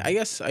 I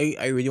guess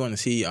I really want to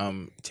see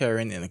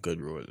Taron in a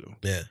good role though.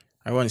 Yeah.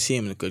 I want to see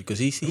him in a good because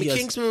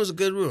Kingsman was a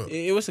good role.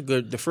 It was a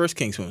good. The first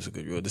Kingsman was a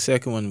good role. The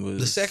second one was.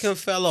 The second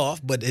fell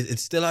off, but it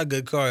still had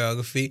good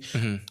choreography.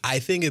 Mm-hmm. I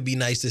think it'd be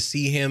nice to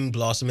see him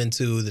blossom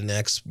into the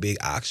next big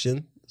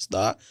action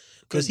star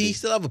because he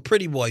still have a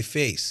pretty boy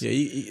face. Yeah,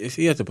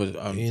 he has to put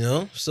it. You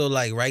know, so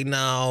like right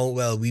now,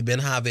 well, we've been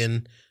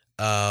having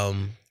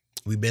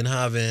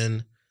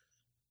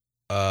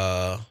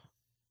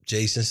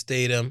Jason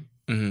Statham,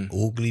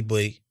 Ugly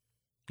Boy.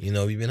 You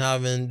know, we've been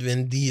having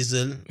Vin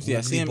Diesel,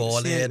 same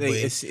bald head,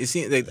 it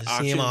seems like the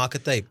same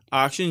archetype.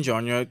 Action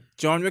genre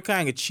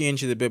kind of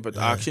changed it a bit, but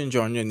action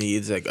genre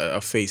needs like a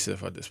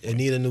facelift at this point. It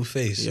need a new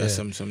face. Yeah,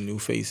 some new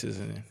faces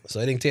in it.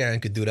 So I think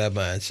Taron could do that,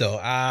 man. So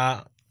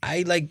I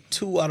like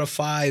 2 out of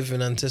 5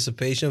 in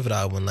anticipation for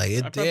that one. Like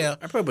I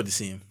probably put the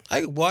same. I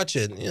could watch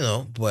it, you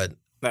know, but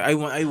like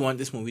I want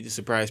this movie to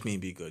surprise me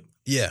and be good.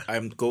 Yeah,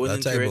 I'm going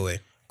into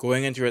it.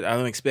 Going into it, I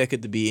don't expect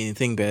it to be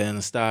anything better than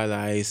a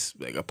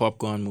stylized, like a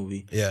popcorn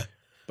movie. Yeah.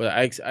 But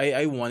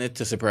I want it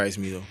to surprise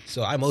me, though.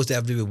 So I most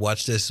definitely would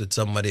watch this with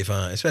somebody,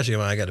 especially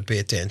when I got to pay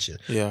attention.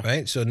 Yeah.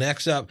 Right? So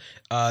next up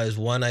is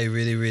one I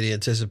really, really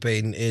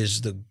anticipating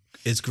it's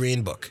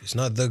Green Book. It's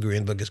not The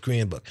Green Book, it's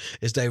Green Book.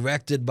 It's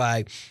directed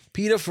by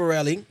Peter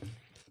Farrelly,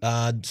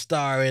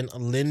 starring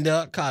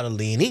Linda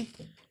Cardellini,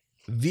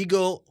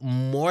 Viggo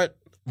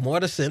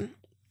Mortensen.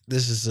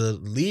 This is a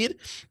lead,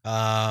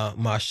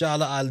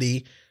 Mahershala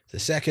Ali, the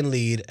second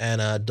lead,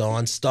 and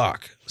Dawn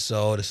Stark.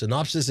 So the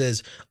synopsis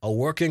is a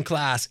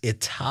working-class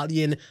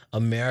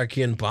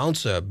Italian-American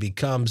bouncer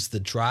becomes the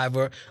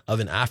driver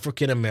of an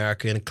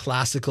African-American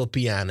classical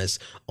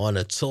pianist on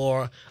a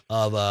tour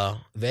of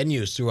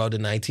venues throughout the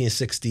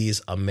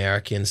 1960s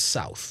American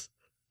South.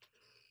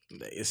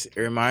 It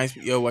reminds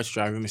me. Yo, watch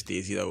Driving Miss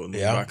Daisy that was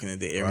Yeah. back in the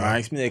day. It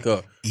reminds me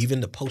like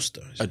Even the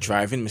poster. a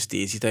Driving Miss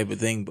Daisy type of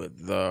thing, but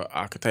the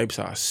archetypes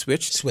are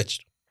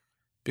switched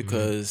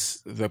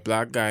because the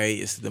black guy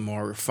is the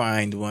more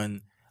refined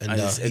one, And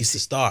he's the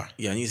star.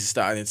 Yeah, and he's the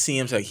star, and it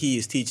seems like he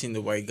is teaching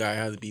the white guy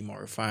how to be more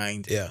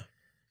refined. Yeah.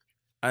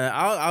 And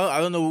I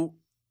don't know.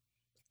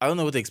 I don't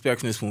know what to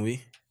expect from this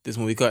movie. This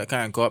movie kind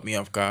of caught me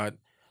off guard.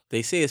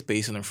 They say it's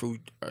based on a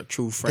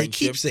true friendship.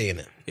 They keep saying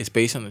it. It's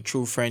based on a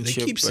true friendship.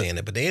 They keep saying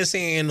it, but they ain't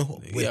saying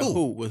with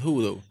who. With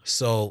who though?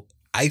 So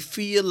I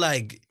feel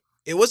like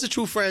it was a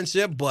true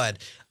friendship, but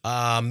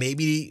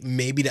maybe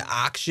the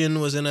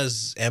action wasn't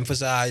as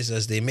emphasized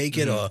as they make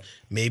it, or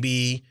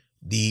maybe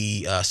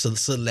the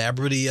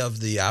celebrity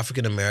of the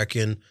African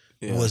American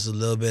was a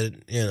little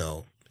bit,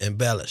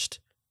 embellished.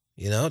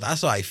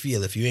 That's how I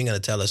feel. If you ain't gonna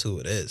tell us who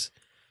it is.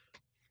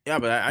 Yeah,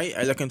 but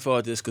I looking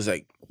forward to this because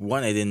I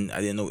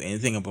didn't know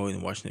anything about it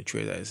and watching the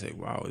trailer. I was like,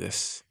 wow,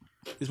 this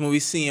movie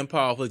seemed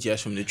powerful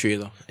just from the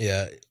trailer.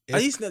 Yeah.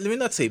 At least let me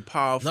not say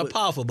powerful. Not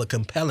powerful, but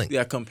compelling.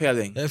 Yeah,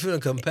 compelling. I feel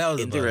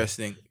compelled.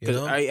 Interesting. Because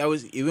I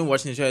was even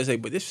watching the trailer. I was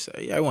like, but this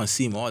I want to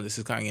see more. This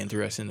is kind of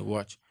interesting to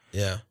watch.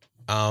 Yeah.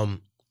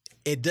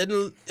 It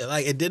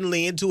didn't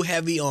lean too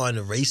heavy on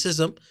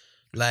racism.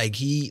 Like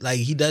he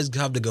does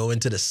have to go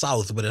into the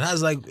South, but it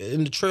has like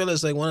in the trailer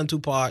it's like 1 or 2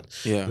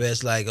 parts where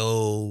it's like,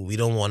 oh, we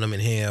don't want him in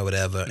here or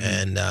whatever,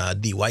 and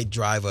the white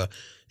driver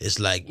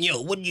is like,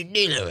 yo, what are you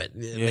dealing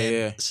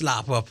with?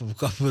 Slap up a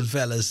couple of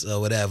fellas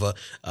or whatever.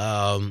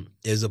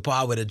 There's a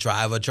part where the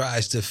driver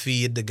tries to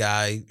feed the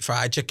guy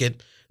fried chicken.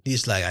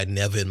 He's like, I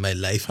never in my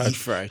life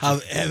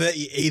have ever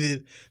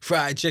eaten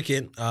fried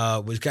chicken,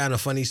 which kind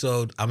of funny.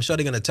 So I'm sure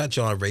they're gonna touch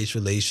on race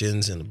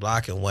relations and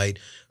black and white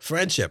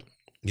friendship.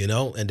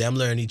 And them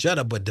learn each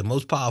other. But the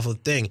most powerful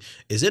thing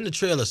is in the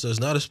trailer, so it's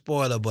not a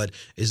spoiler, but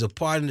it's a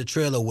part in the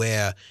trailer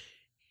where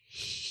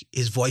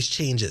his voice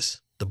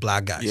changes, the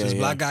black guy. So this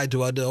black guy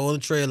throughout the whole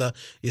trailer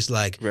is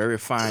like... Very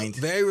refined.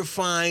 Very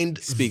refined.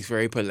 Speaks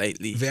very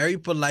politely. Very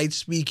polite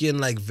speaking,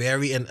 like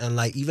very, and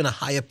like even a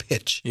higher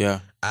pitch. Yeah.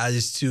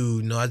 As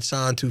to not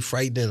sound too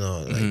frightening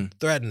or like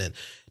threatening.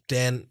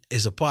 Then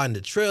it's a part in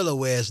the trailer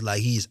where it's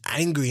like he's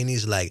angry and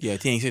he's like,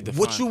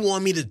 what you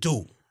want me to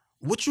do?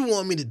 What you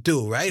want me to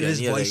do, right?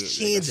 His voice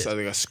changes. Like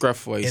a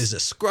scruff voice. It's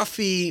a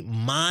scruffy,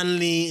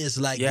 manly. It's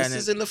like, this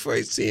is in the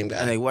first scene, guy.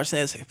 And like watching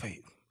that, it's like,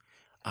 wait,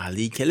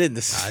 Ali killing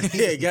this.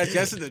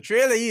 Just in the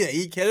trailer,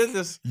 he killing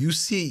this. You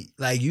see,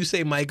 like you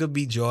say Michael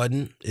B.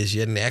 Jordan is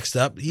your next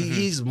up.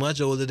 He's much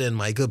older than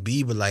Michael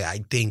B., but like I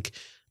think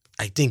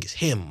it's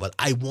him. But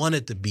I want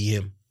it to be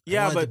him.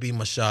 Yeah, but to be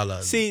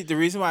Mashallah. See, the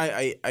reason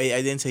why I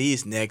didn't say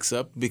he's next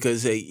up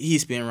because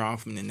he's been around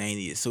from the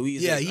 90s. So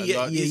he's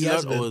he's a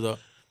lot older.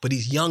 But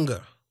he's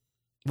younger.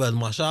 Well,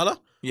 Mashallah.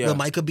 Yeah. Well,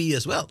 Michael B.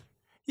 as well.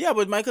 Yeah,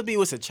 but Michael B.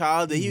 was a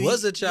child. He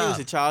was a child. He was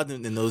a child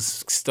in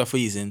those stuff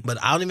he's in. But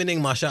I don't even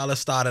think Mashallah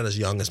started as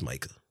young as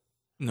Michael.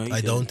 No,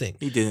 I don't think.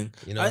 He didn't.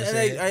 You know what I'm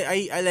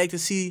saying? I like to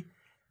see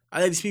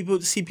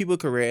people's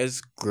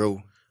careers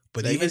grow.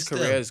 But like his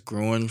career is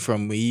growing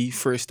from where he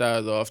first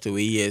started off to where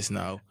he is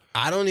now.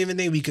 I don't even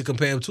think we could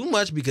compare him too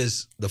much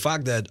because the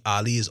fact that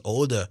Ali is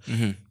older,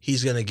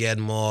 he's gonna get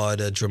more of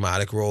the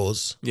dramatic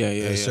roles. In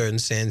a certain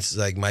sense,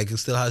 like Michael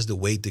still has to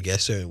wait to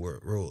get certain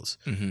roles.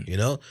 And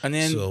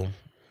then so,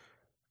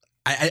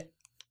 I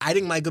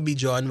think Michael B.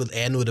 Jordan will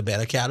end with a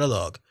better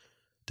catalog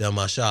than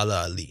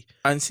Mashallah Ali.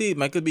 And see,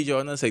 Michael B.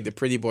 Jordan is like the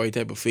pretty boy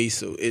type of face,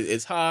 so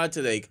it's hard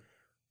to like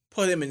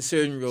put him in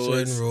certain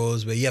roles. Certain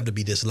roles where you have to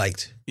be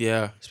disliked.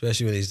 Yeah,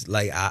 especially when he's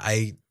like,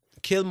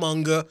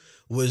 Killmonger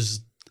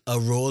was a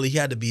role he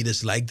had to be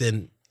disliked,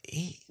 and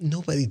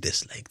nobody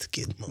disliked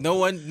Killmonger.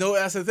 No,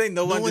 that's the thing.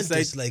 No one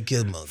disliked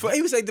Killmonger.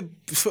 He was like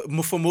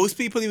for most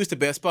people, he was the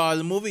best part of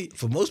the movie.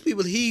 For most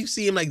people, he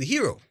seemed like the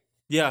hero.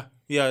 Yeah.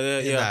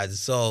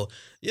 So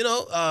you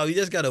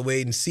just gotta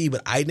wait and see.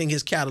 But I think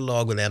his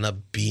catalog will end up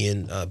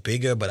being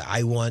bigger. But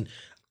I want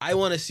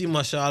to see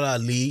Mashallah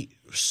Ali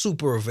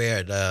super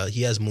revered.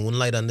 He has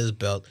Moonlight on his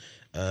belt.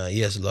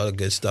 He has a lot of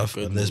good stuff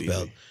on this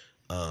belt.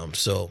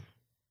 So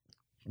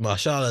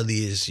Mashallah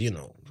Ali is,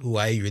 who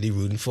I really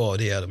rooting for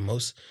there the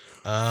most.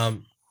 I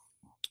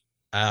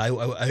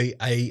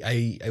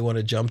want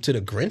to jump to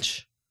the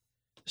Grinch.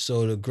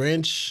 So the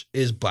Grinch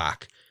is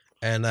back,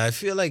 and I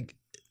feel like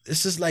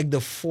this is like the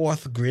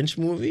 4th Grinch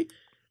movie.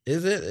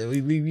 Is it?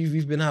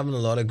 We've been having a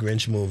lot of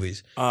Grinch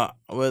movies. Well,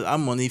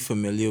 I'm only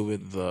familiar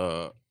with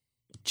the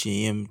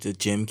Jim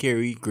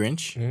Carrey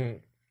Grinch,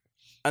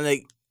 and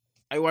like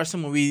I watched the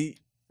movie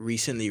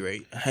recently,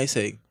 right? I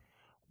say,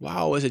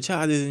 wow, as a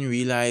child, I didn't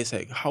realize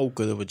like how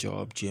good of a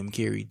job Jim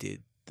Carrey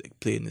did like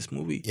playing this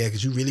movie. Yeah,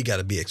 because you really got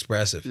to be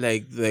expressive.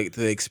 Like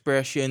the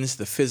expressions,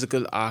 the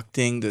physical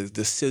acting,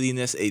 the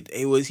silliness.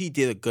 He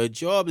did a good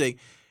job. Like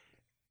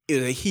it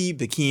was like he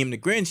became the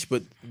Grinch,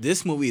 but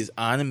this movie is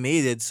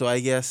animated, so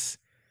I guess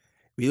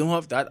we don't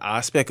have that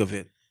aspect of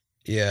it.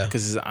 Yeah,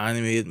 because it's an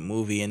animated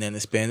movie, and then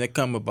it's Benedict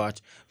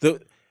Cumberbatch.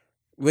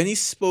 when he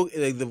spoke,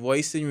 like the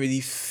voice didn't really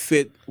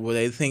fit what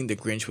I think the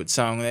Grinch would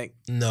sound like.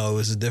 No, it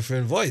was a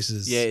different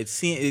voices. Yeah,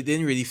 it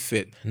didn't really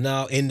fit.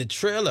 Now in the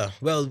trailer,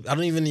 well, I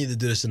don't even need to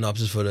do the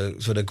synopsis for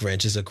the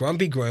Grinch. It's a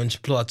grumpy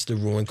Grinch plots to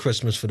ruin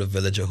Christmas for the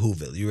village of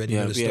Whoville. You already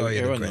know the story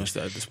of the everyone knows Grinch.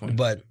 that at this point.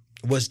 But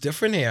what's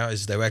different here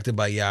is directed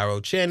by Yarrow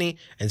Cheney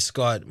and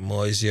Scott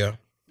Moisier.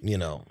 You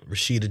know,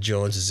 Rashida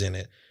Jones is in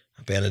it,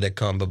 Benedict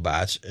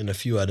Cumberbatch, and a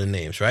few other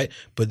names, right?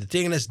 But the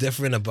thing that's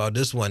different about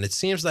this one, it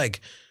seems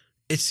like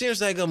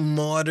a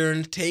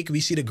modern take. We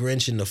see the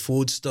Grinch in the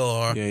food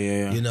store.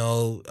 Yeah. You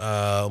know,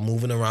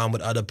 moving around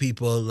with other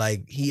people.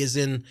 Like he is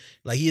in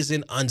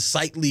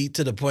unsightly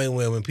to the point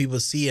where when people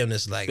see him,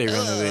 it's like, They run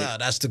away.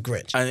 That's the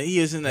Grinch. And he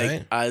isn't like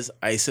Right? as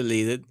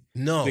isolated.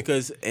 No,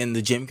 Because in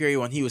the Jim Carrey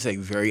one, he was like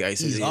very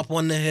isolated. he's up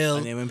on the hill.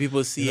 And then when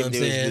people see You know him, what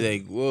they I'm would be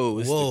saying? like, "Whoa,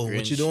 it's the Whoa, Grinch."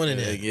 what you doing in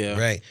there? Like, yeah,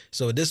 Right.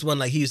 So this one,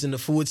 like, he was in the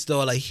food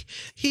store. Like,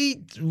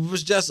 he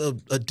was just a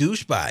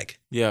douchebag.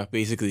 yeah,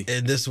 basically.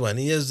 In this one,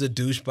 he is a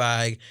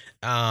douchebag.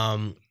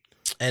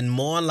 And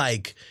more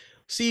like,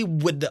 see,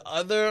 with the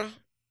other,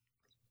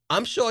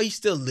 I'm sure he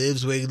still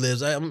lives where he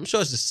lives. I'm sure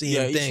it's the same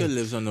Yeah, he thing. still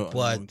lives on the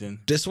But mountain.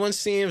 this one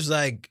seems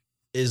like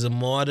is a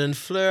modern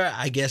flair,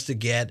 I guess,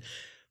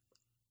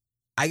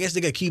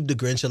 they could keep the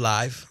Grinch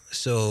alive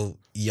so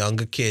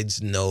younger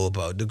kids know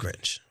about the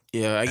Grinch.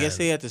 Yeah, I guess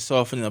and- they had to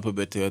soften it up a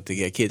bit to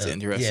get kids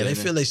interested. Yeah, they in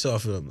feel it. they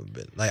softened up a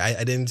bit. Like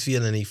I didn't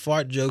feel any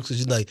fart jokes. It's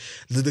just like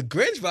the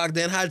Grinch back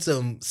then had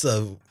some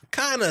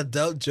kind of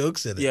adult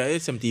jokes in it. Yeah,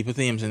 there's some deeper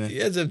themes in it. He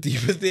had some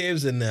deeper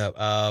themes in there.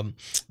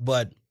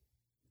 But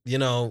you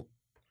know,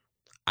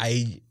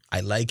 I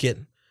like it.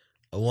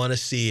 I want to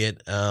see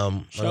it.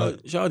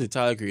 Shout out to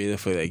Tyler Creator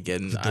for like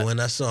getting. Doing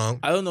that song.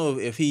 I don't know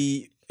if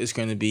he is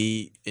going to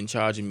be in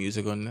charge of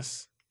music on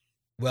this.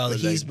 Well, but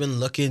he's like- been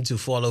looking to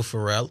follow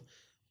Pharrell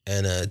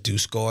and do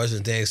scores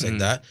and things like Mhm.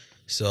 that.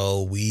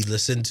 So we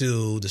listened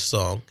to the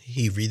song.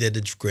 He redid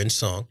the Grinch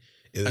song.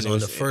 It was And it on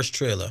was- the first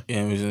trailer.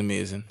 Yeah, it was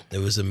amazing. It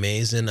was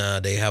amazing.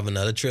 They have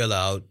another trailer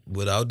out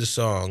without the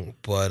song,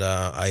 but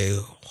I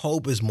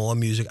hope it's more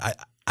music.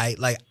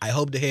 I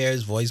hope to hear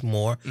his voice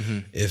more. Mm-hmm.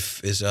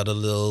 If it's other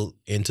little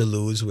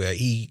interludes where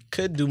he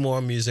could do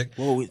more music.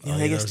 Whoa, You know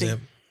what I'm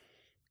saying?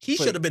 He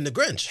But- should have been the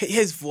Grinch.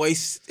 his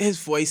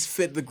voice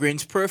fit the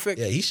Grinch perfect.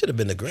 Yeah, he should have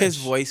been the Grinch. His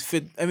voice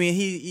fit. I mean,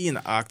 he an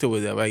actor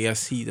with it. I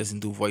guess he doesn't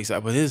do voice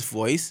act, but his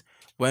voice.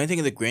 When I think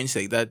of the Grinch,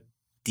 like that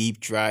deep,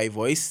 dry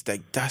voice,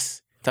 like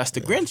that's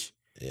the Grinch.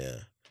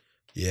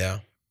 Yeah.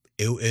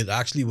 It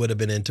actually would have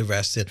been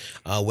interesting.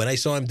 When I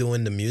saw him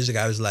doing the music,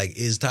 I was like,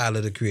 is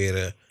Tyler the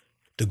Creator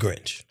the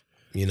Grinch?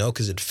 You know,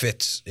 because it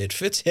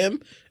fits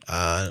him.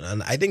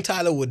 And I think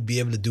Tyler would be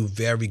able to do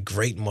very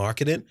great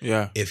marketing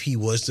Yeah. if he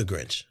was the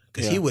Grinch.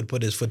 Because Yeah. he would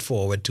put his foot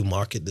forward to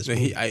market this So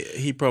movie.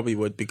 he probably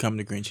would become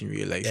the Grinch in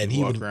real life And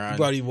he would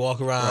probably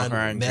walk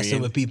around messing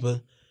green. with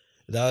people.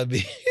 That would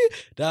be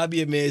that would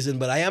be amazing.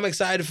 But I am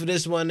excited for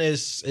this one.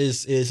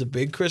 Is a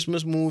big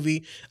Christmas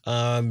movie.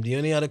 The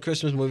only other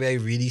Christmas movie I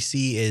really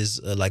see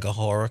is like a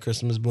horror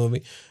Christmas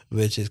movie,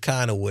 which is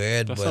kind of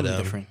weird. That's but something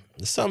different.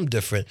 It's something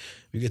different.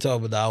 We could talk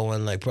about that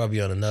one like probably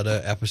on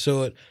another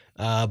episode.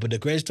 But the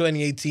Grinch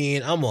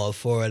 2018, I'm all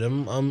for it.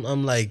 I'm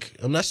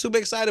not super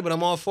excited, but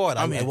I'm all for it.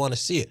 I want to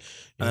see it.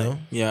 You know?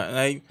 Yeah,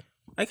 and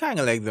I kind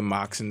of like the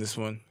Mox in this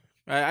one.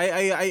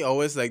 I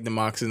always like the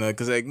Mox in it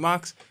because like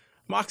Mox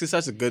is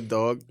such a good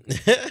dog,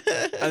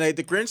 and like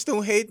the Grinch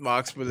don't hate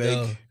Mox, but like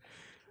No.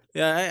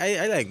 yeah,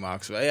 I like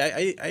Mox.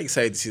 I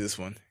excited to see this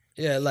one.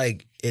 Yeah,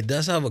 like it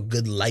does have a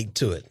good light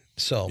to it.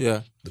 So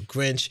Yeah. the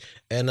Grinch,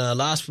 and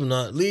last but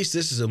not least,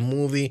 this is a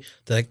movie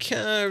that I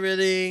can't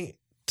really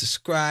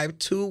describe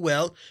too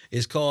well.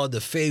 It's called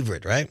The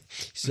Favorite, right?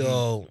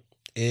 So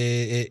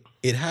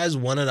it has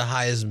one of the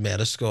highest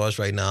meta scores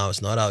right now.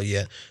 It's not out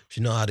yet. But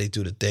you know how they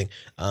do the thing.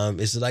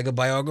 It's like a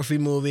biography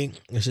movie.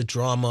 It's a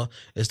drama.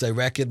 It's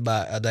directed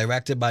by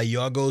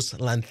Yorgos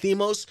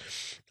Lanthimos,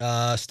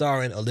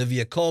 starring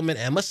Olivia Colman,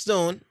 Emma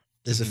Stone.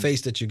 There's a face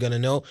that you're gonna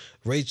know.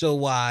 Rachel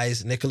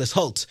Weisz, Nicholas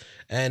Hoult.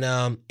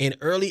 And in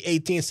early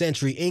 18th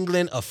century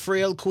England, a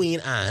frail Queen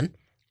Anne,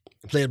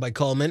 played by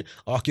Coleman,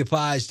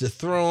 occupies the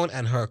throne,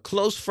 and her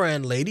close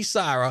friend, Lady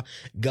Sarah,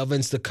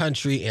 governs the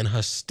country in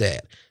her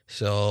stead.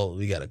 So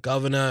we got a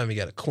governor and we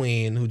got a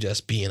queen who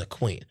just being a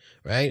queen,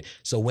 right?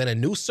 So when a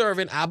new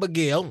servant,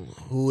 Abigail,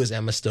 who is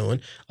Emma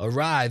Stone,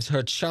 arrives,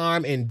 her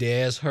charm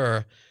endears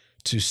her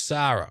to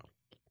Sarah.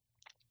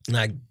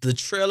 Like the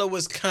trailer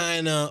was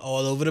kind of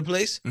all over the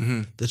place.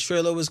 Mm-hmm. The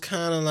trailer was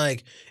kind of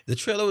like, the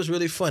trailer was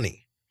really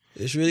funny.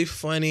 It's really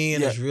funny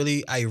and Yeah. it's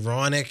really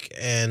ironic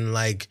and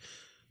like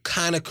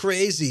kind of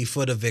crazy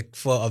for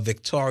a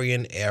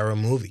Victorian era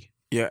movie.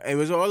 Yeah, it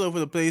was all over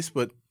the place,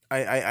 but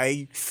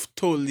I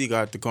totally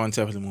got the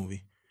concept of the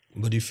movie.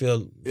 But do you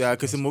feel? Yeah,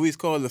 because the movie's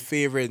called The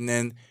Favorite, and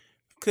then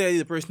clearly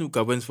the person who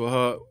governs for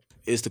her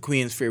is the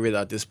queen's favorite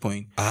at this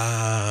point.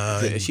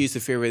 She's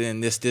the favorite,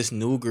 and this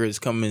new girl is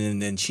coming,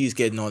 and then she's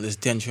getting all this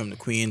attention from the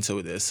queen,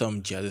 so there's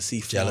some jealousy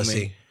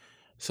forming.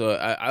 So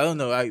I don't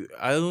know.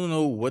 I don't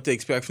know what to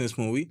expect from this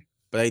movie.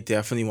 but I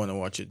definitely want to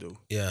watch it though.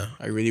 Yeah.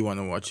 I really want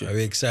to watch it. I'm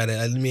very excited.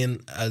 I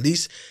mean, at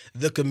least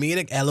the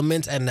comedic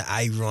elements and the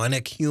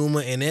ironic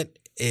humor in it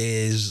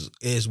is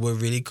what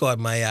really caught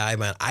my eye,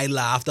 man. I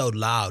laughed out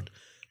loud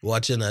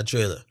watching that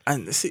trailer.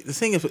 And see, the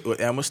thing is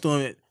with Emma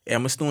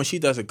Stone, she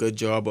does a good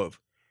job of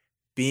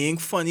being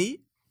funny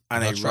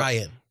and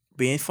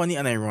being funny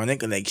and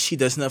ironic, and like she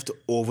doesn't have to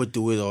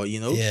overdo it all, you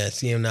know? Yeah, it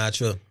seemed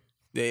natural.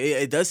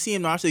 It does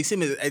seem natural.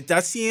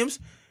 That seems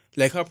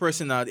like her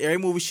personality. Every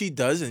movie she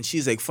does, and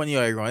she's like funny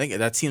or ironic,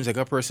 and that seems like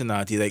her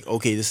personality. Like,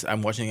 okay,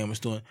 I'm watching Emma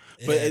Stone,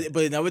 but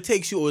it never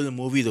takes you over the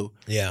movie though.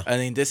 Yeah, I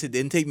mean, it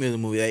didn't take me to the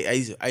movie.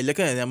 I look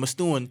at Emma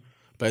Stone,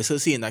 but I still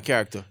seeing that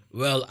character.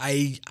 Well,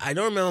 I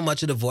don't remember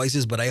much of the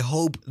voices, but I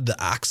hope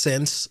the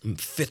accents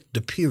fit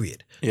the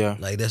period. Yeah,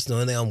 like that's the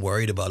only thing I'm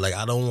worried about. Like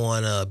I don't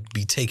want to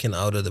be taken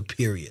out of the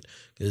period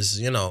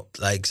because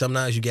like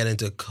sometimes you get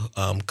into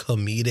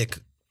comedic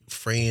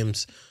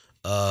frames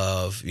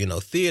of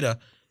theater,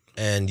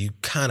 and you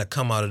kind of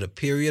come out of the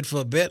period for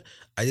a bit.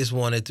 I just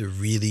want it to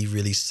really,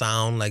 really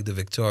sound like the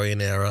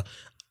Victorian era.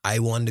 I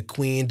want the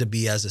Queen to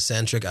be as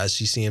eccentric as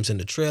she seems in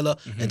the trailer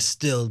and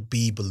still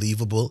be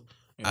believable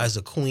as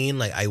a queen.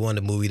 Like I want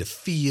the movie to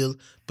feel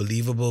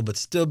believable but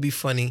still be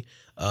funny,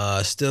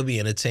 still be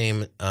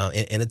entertaining.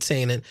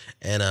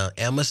 And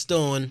Emma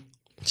Stone,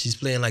 she's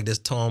playing like this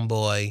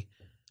tomboy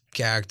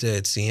character,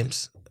 it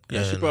seems.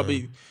 Yeah,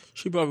 and,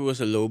 she probably was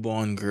a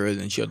low-born girl,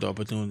 and she had the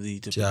opportunity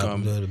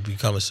to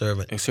become a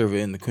servant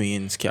in the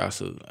Queen's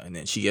castle, and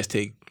then she gets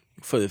take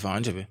full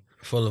advantage of it.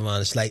 Full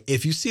advantage. Like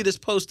if you see this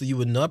poster, you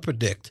would not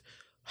predict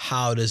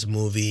how this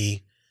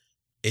movie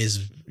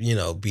is,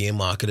 being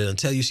marketed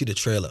until you see the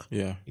trailer.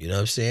 Yeah, you know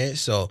what I'm saying.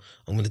 So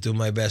I'm gonna do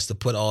my best to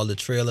put all the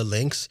trailer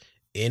links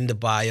in the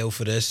bio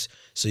for this,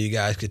 so you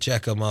guys could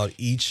check them out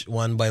each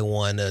one by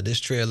one. This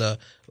trailer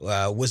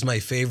was my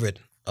favorite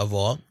of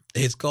all.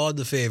 It's called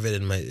The Favorite,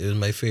 and it was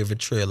my favorite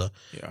trailer.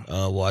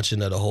 Yeah. Watching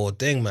the whole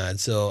thing, man.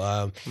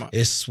 So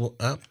it's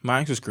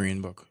mine was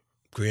Green Book.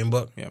 Green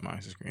Book. Yeah,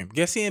 mine was Green Book.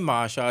 Guess seeing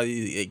Marshall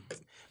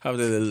have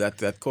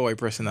that coy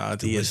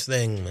personality. His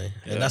thing, man,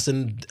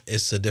 and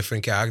it's a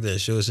different character.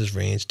 It shows his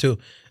range too.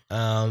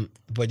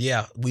 But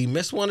yeah, we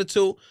missed one or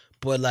two,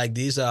 but like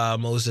these are our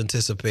most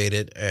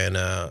anticipated, and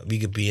we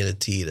could be in the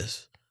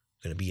theaters.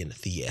 Gonna be in the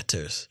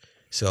theaters.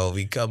 So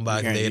we come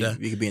back later.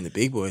 We could be in the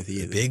big boy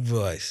theater. The big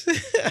boys.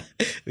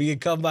 We can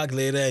come back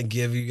later and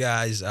give you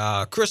guys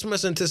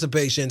Christmas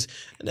anticipations.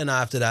 And then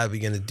after that, we're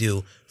going to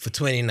do for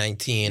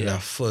 2019 a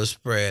full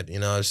spread. You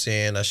know what I'm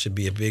saying? That should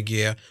be a big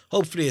year.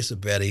 Hopefully it's a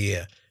better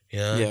year. You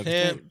know?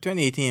 Yeah,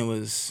 2018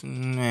 was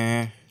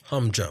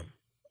humdrum.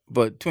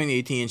 But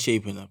 2018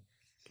 shaping up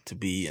to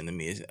be an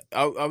amazing.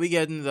 Are we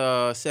getting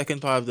the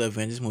second part of the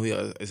Avengers movie,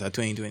 or is that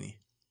 2020?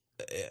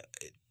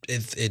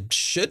 It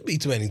should be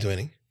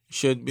 2020.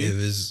 Should be. It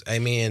was. I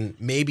mean,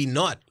 maybe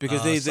not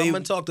because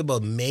someone talked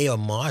about May or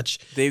March.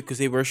 Because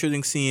they were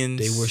shooting scenes.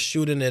 They were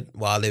shooting it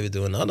while they were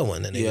doing another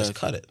one, and they just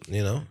cut it.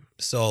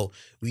 So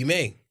we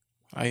may.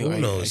 Who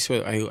knows?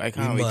 I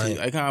can't wait.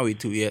 I can't wait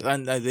 2 years.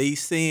 And they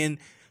saying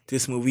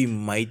this movie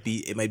might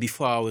be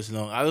 4 hours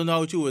long. I don't know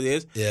how true it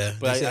is. Yeah,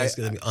 but it's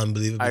gonna be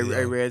unbelievable.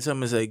 I read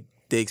something it's like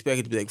they expect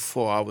it to be like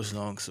 4 hours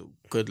long. So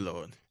good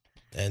Lord.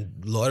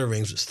 And Lord of the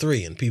Rings was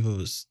 3, and people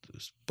was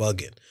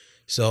bugging.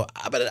 So,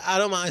 but I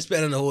don't mind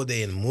spending the whole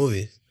day in the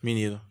movie. Me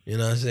neither. You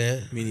know what I'm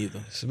saying? Me neither.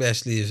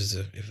 Especially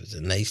if it's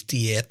a nice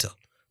theater.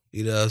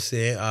 You know what I'm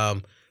saying?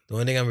 The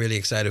only thing I'm really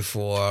excited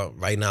for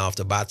right now, off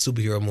the bat,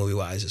 superhero movie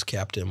wise, is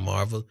Captain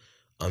Marvel.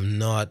 I'm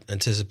not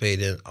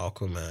anticipating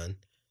Aquaman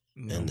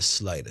in the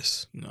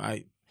slightest. No,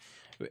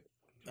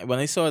 when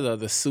I saw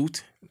the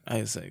suit, I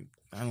was like,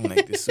 I don't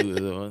like this suit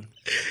at all.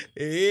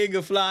 It ain't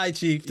gonna fly,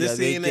 Chief.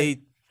 They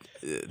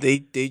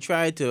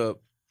tried to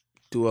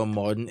do a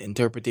modern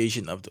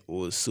interpretation of the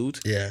old suit.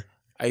 Yeah.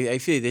 I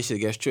feel like they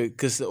should guess true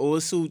because the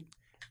old suit,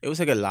 it was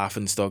like a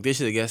laughing stock. They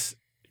should have guessed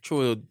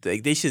true.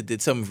 Like they should have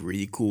did something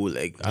really cool.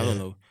 Like I don't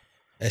know.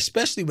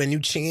 Especially when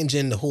you change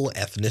in the whole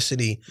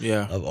ethnicity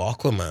of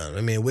Aquaman.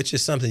 I mean, which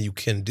is something you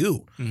can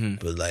do. Mm-hmm.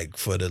 But like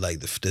for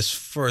this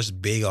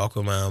first big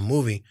Aquaman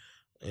movie,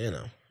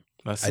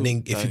 I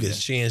think if you could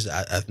change the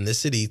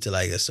ethnicity to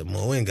like a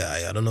Samoan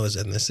guy, I don't know his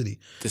ethnicity.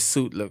 The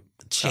suit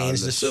looked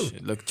change the suit.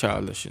 It looked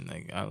childish and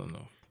like I don't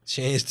know.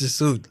 Change the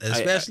suit,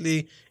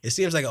 especially. It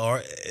seems like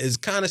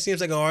it kind of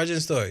seems like an origin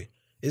story.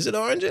 Is it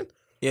origin?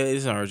 Yeah, it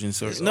is an origin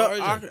story.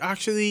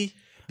 Actually,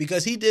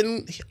 because he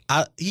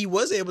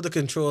was able to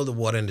control the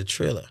water in the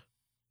trailer.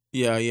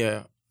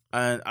 Yeah,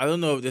 and I don't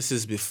know if this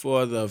is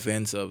before the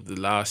events of the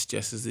last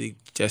Justice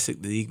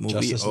League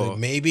movie, or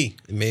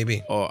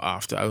maybe, or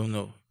after. I don't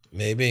know.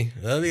 Maybe.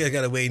 I think I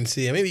gotta wait and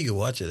see. Maybe you can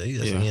watch it.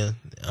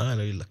 I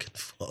know you're looking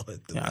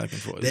forward to it. Yeah, looking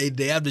forward.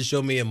 They have to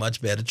show me a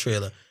much better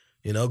trailer.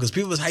 Because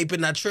people was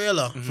hyping that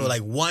trailer for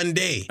like one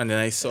day. And then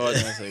I saw it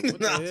and I was like, what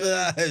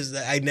the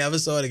hell? I never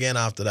saw it again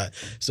after that.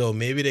 So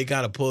maybe they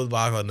kind of pulled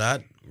back on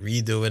that,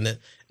 redoing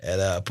it,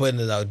 and putting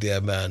it out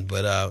there, man.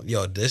 But,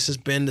 this has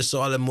been the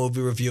Solid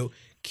Movie Review.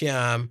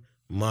 Kiam,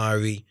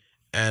 Mari,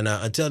 and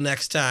until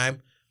next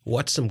time,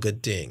 watch some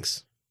good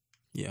things.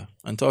 Yeah,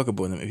 and talk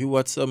about them. If you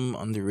watch some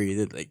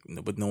underrated, like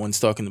but no one's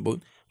talking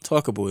about,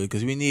 talk about it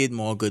because we need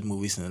more good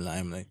movies in the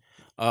limelight.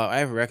 I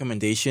have a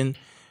recommendation.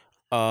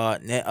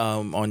 On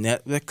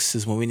Netflix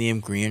is a movie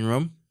named Green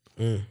Room.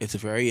 It's a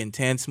very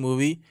intense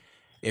movie.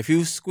 If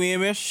you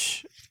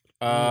squeamish,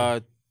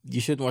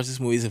 you should watch this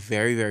movie. It's a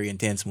very very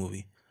intense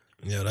movie.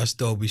 Yeah, that's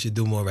dope. We should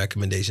do more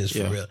recommendations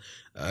for real.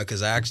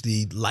 Because I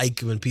actually like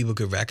when people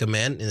could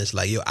recommend, and it's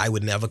like, yo, I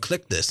would never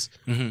click this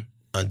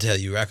until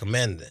you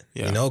recommend it.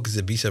 You know, because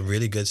it'd be some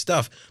really good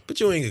stuff. But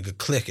you ain't gonna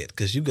click it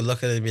because you could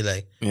look at it and be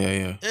like,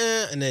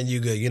 and then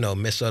you could,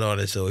 miss out on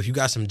it. So if you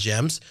got some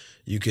gems,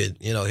 you could,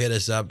 hit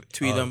us up.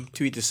 Tweet them.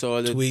 Tweet the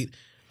Solid. Tweet.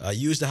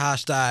 Use the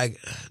hashtag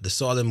the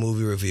Solid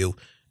Movie Review.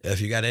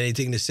 If you got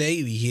anything to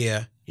say, we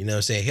here. You know what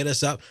I'm saying? Hit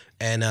us up.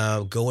 And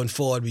going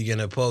forward, we're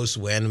going to post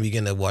when we're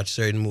going to watch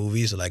certain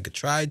movies, like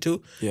try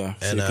to. Yeah.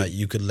 And so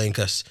you could link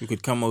us. We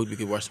could come out, we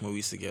could watch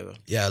movies together.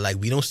 Yeah, like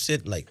we don't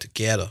sit like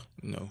together.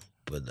 No.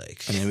 But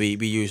like. And then we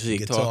usually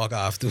talk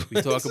after.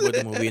 We talk about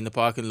the movie in the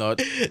parking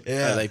lot.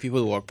 Yeah. Like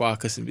people walk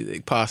past us and be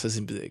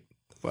like,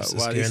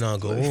 why they on,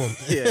 go home.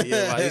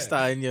 yeah, why they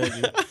starting here?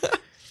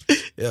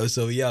 Yo,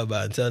 so yeah,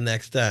 but until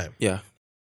next time. Yeah.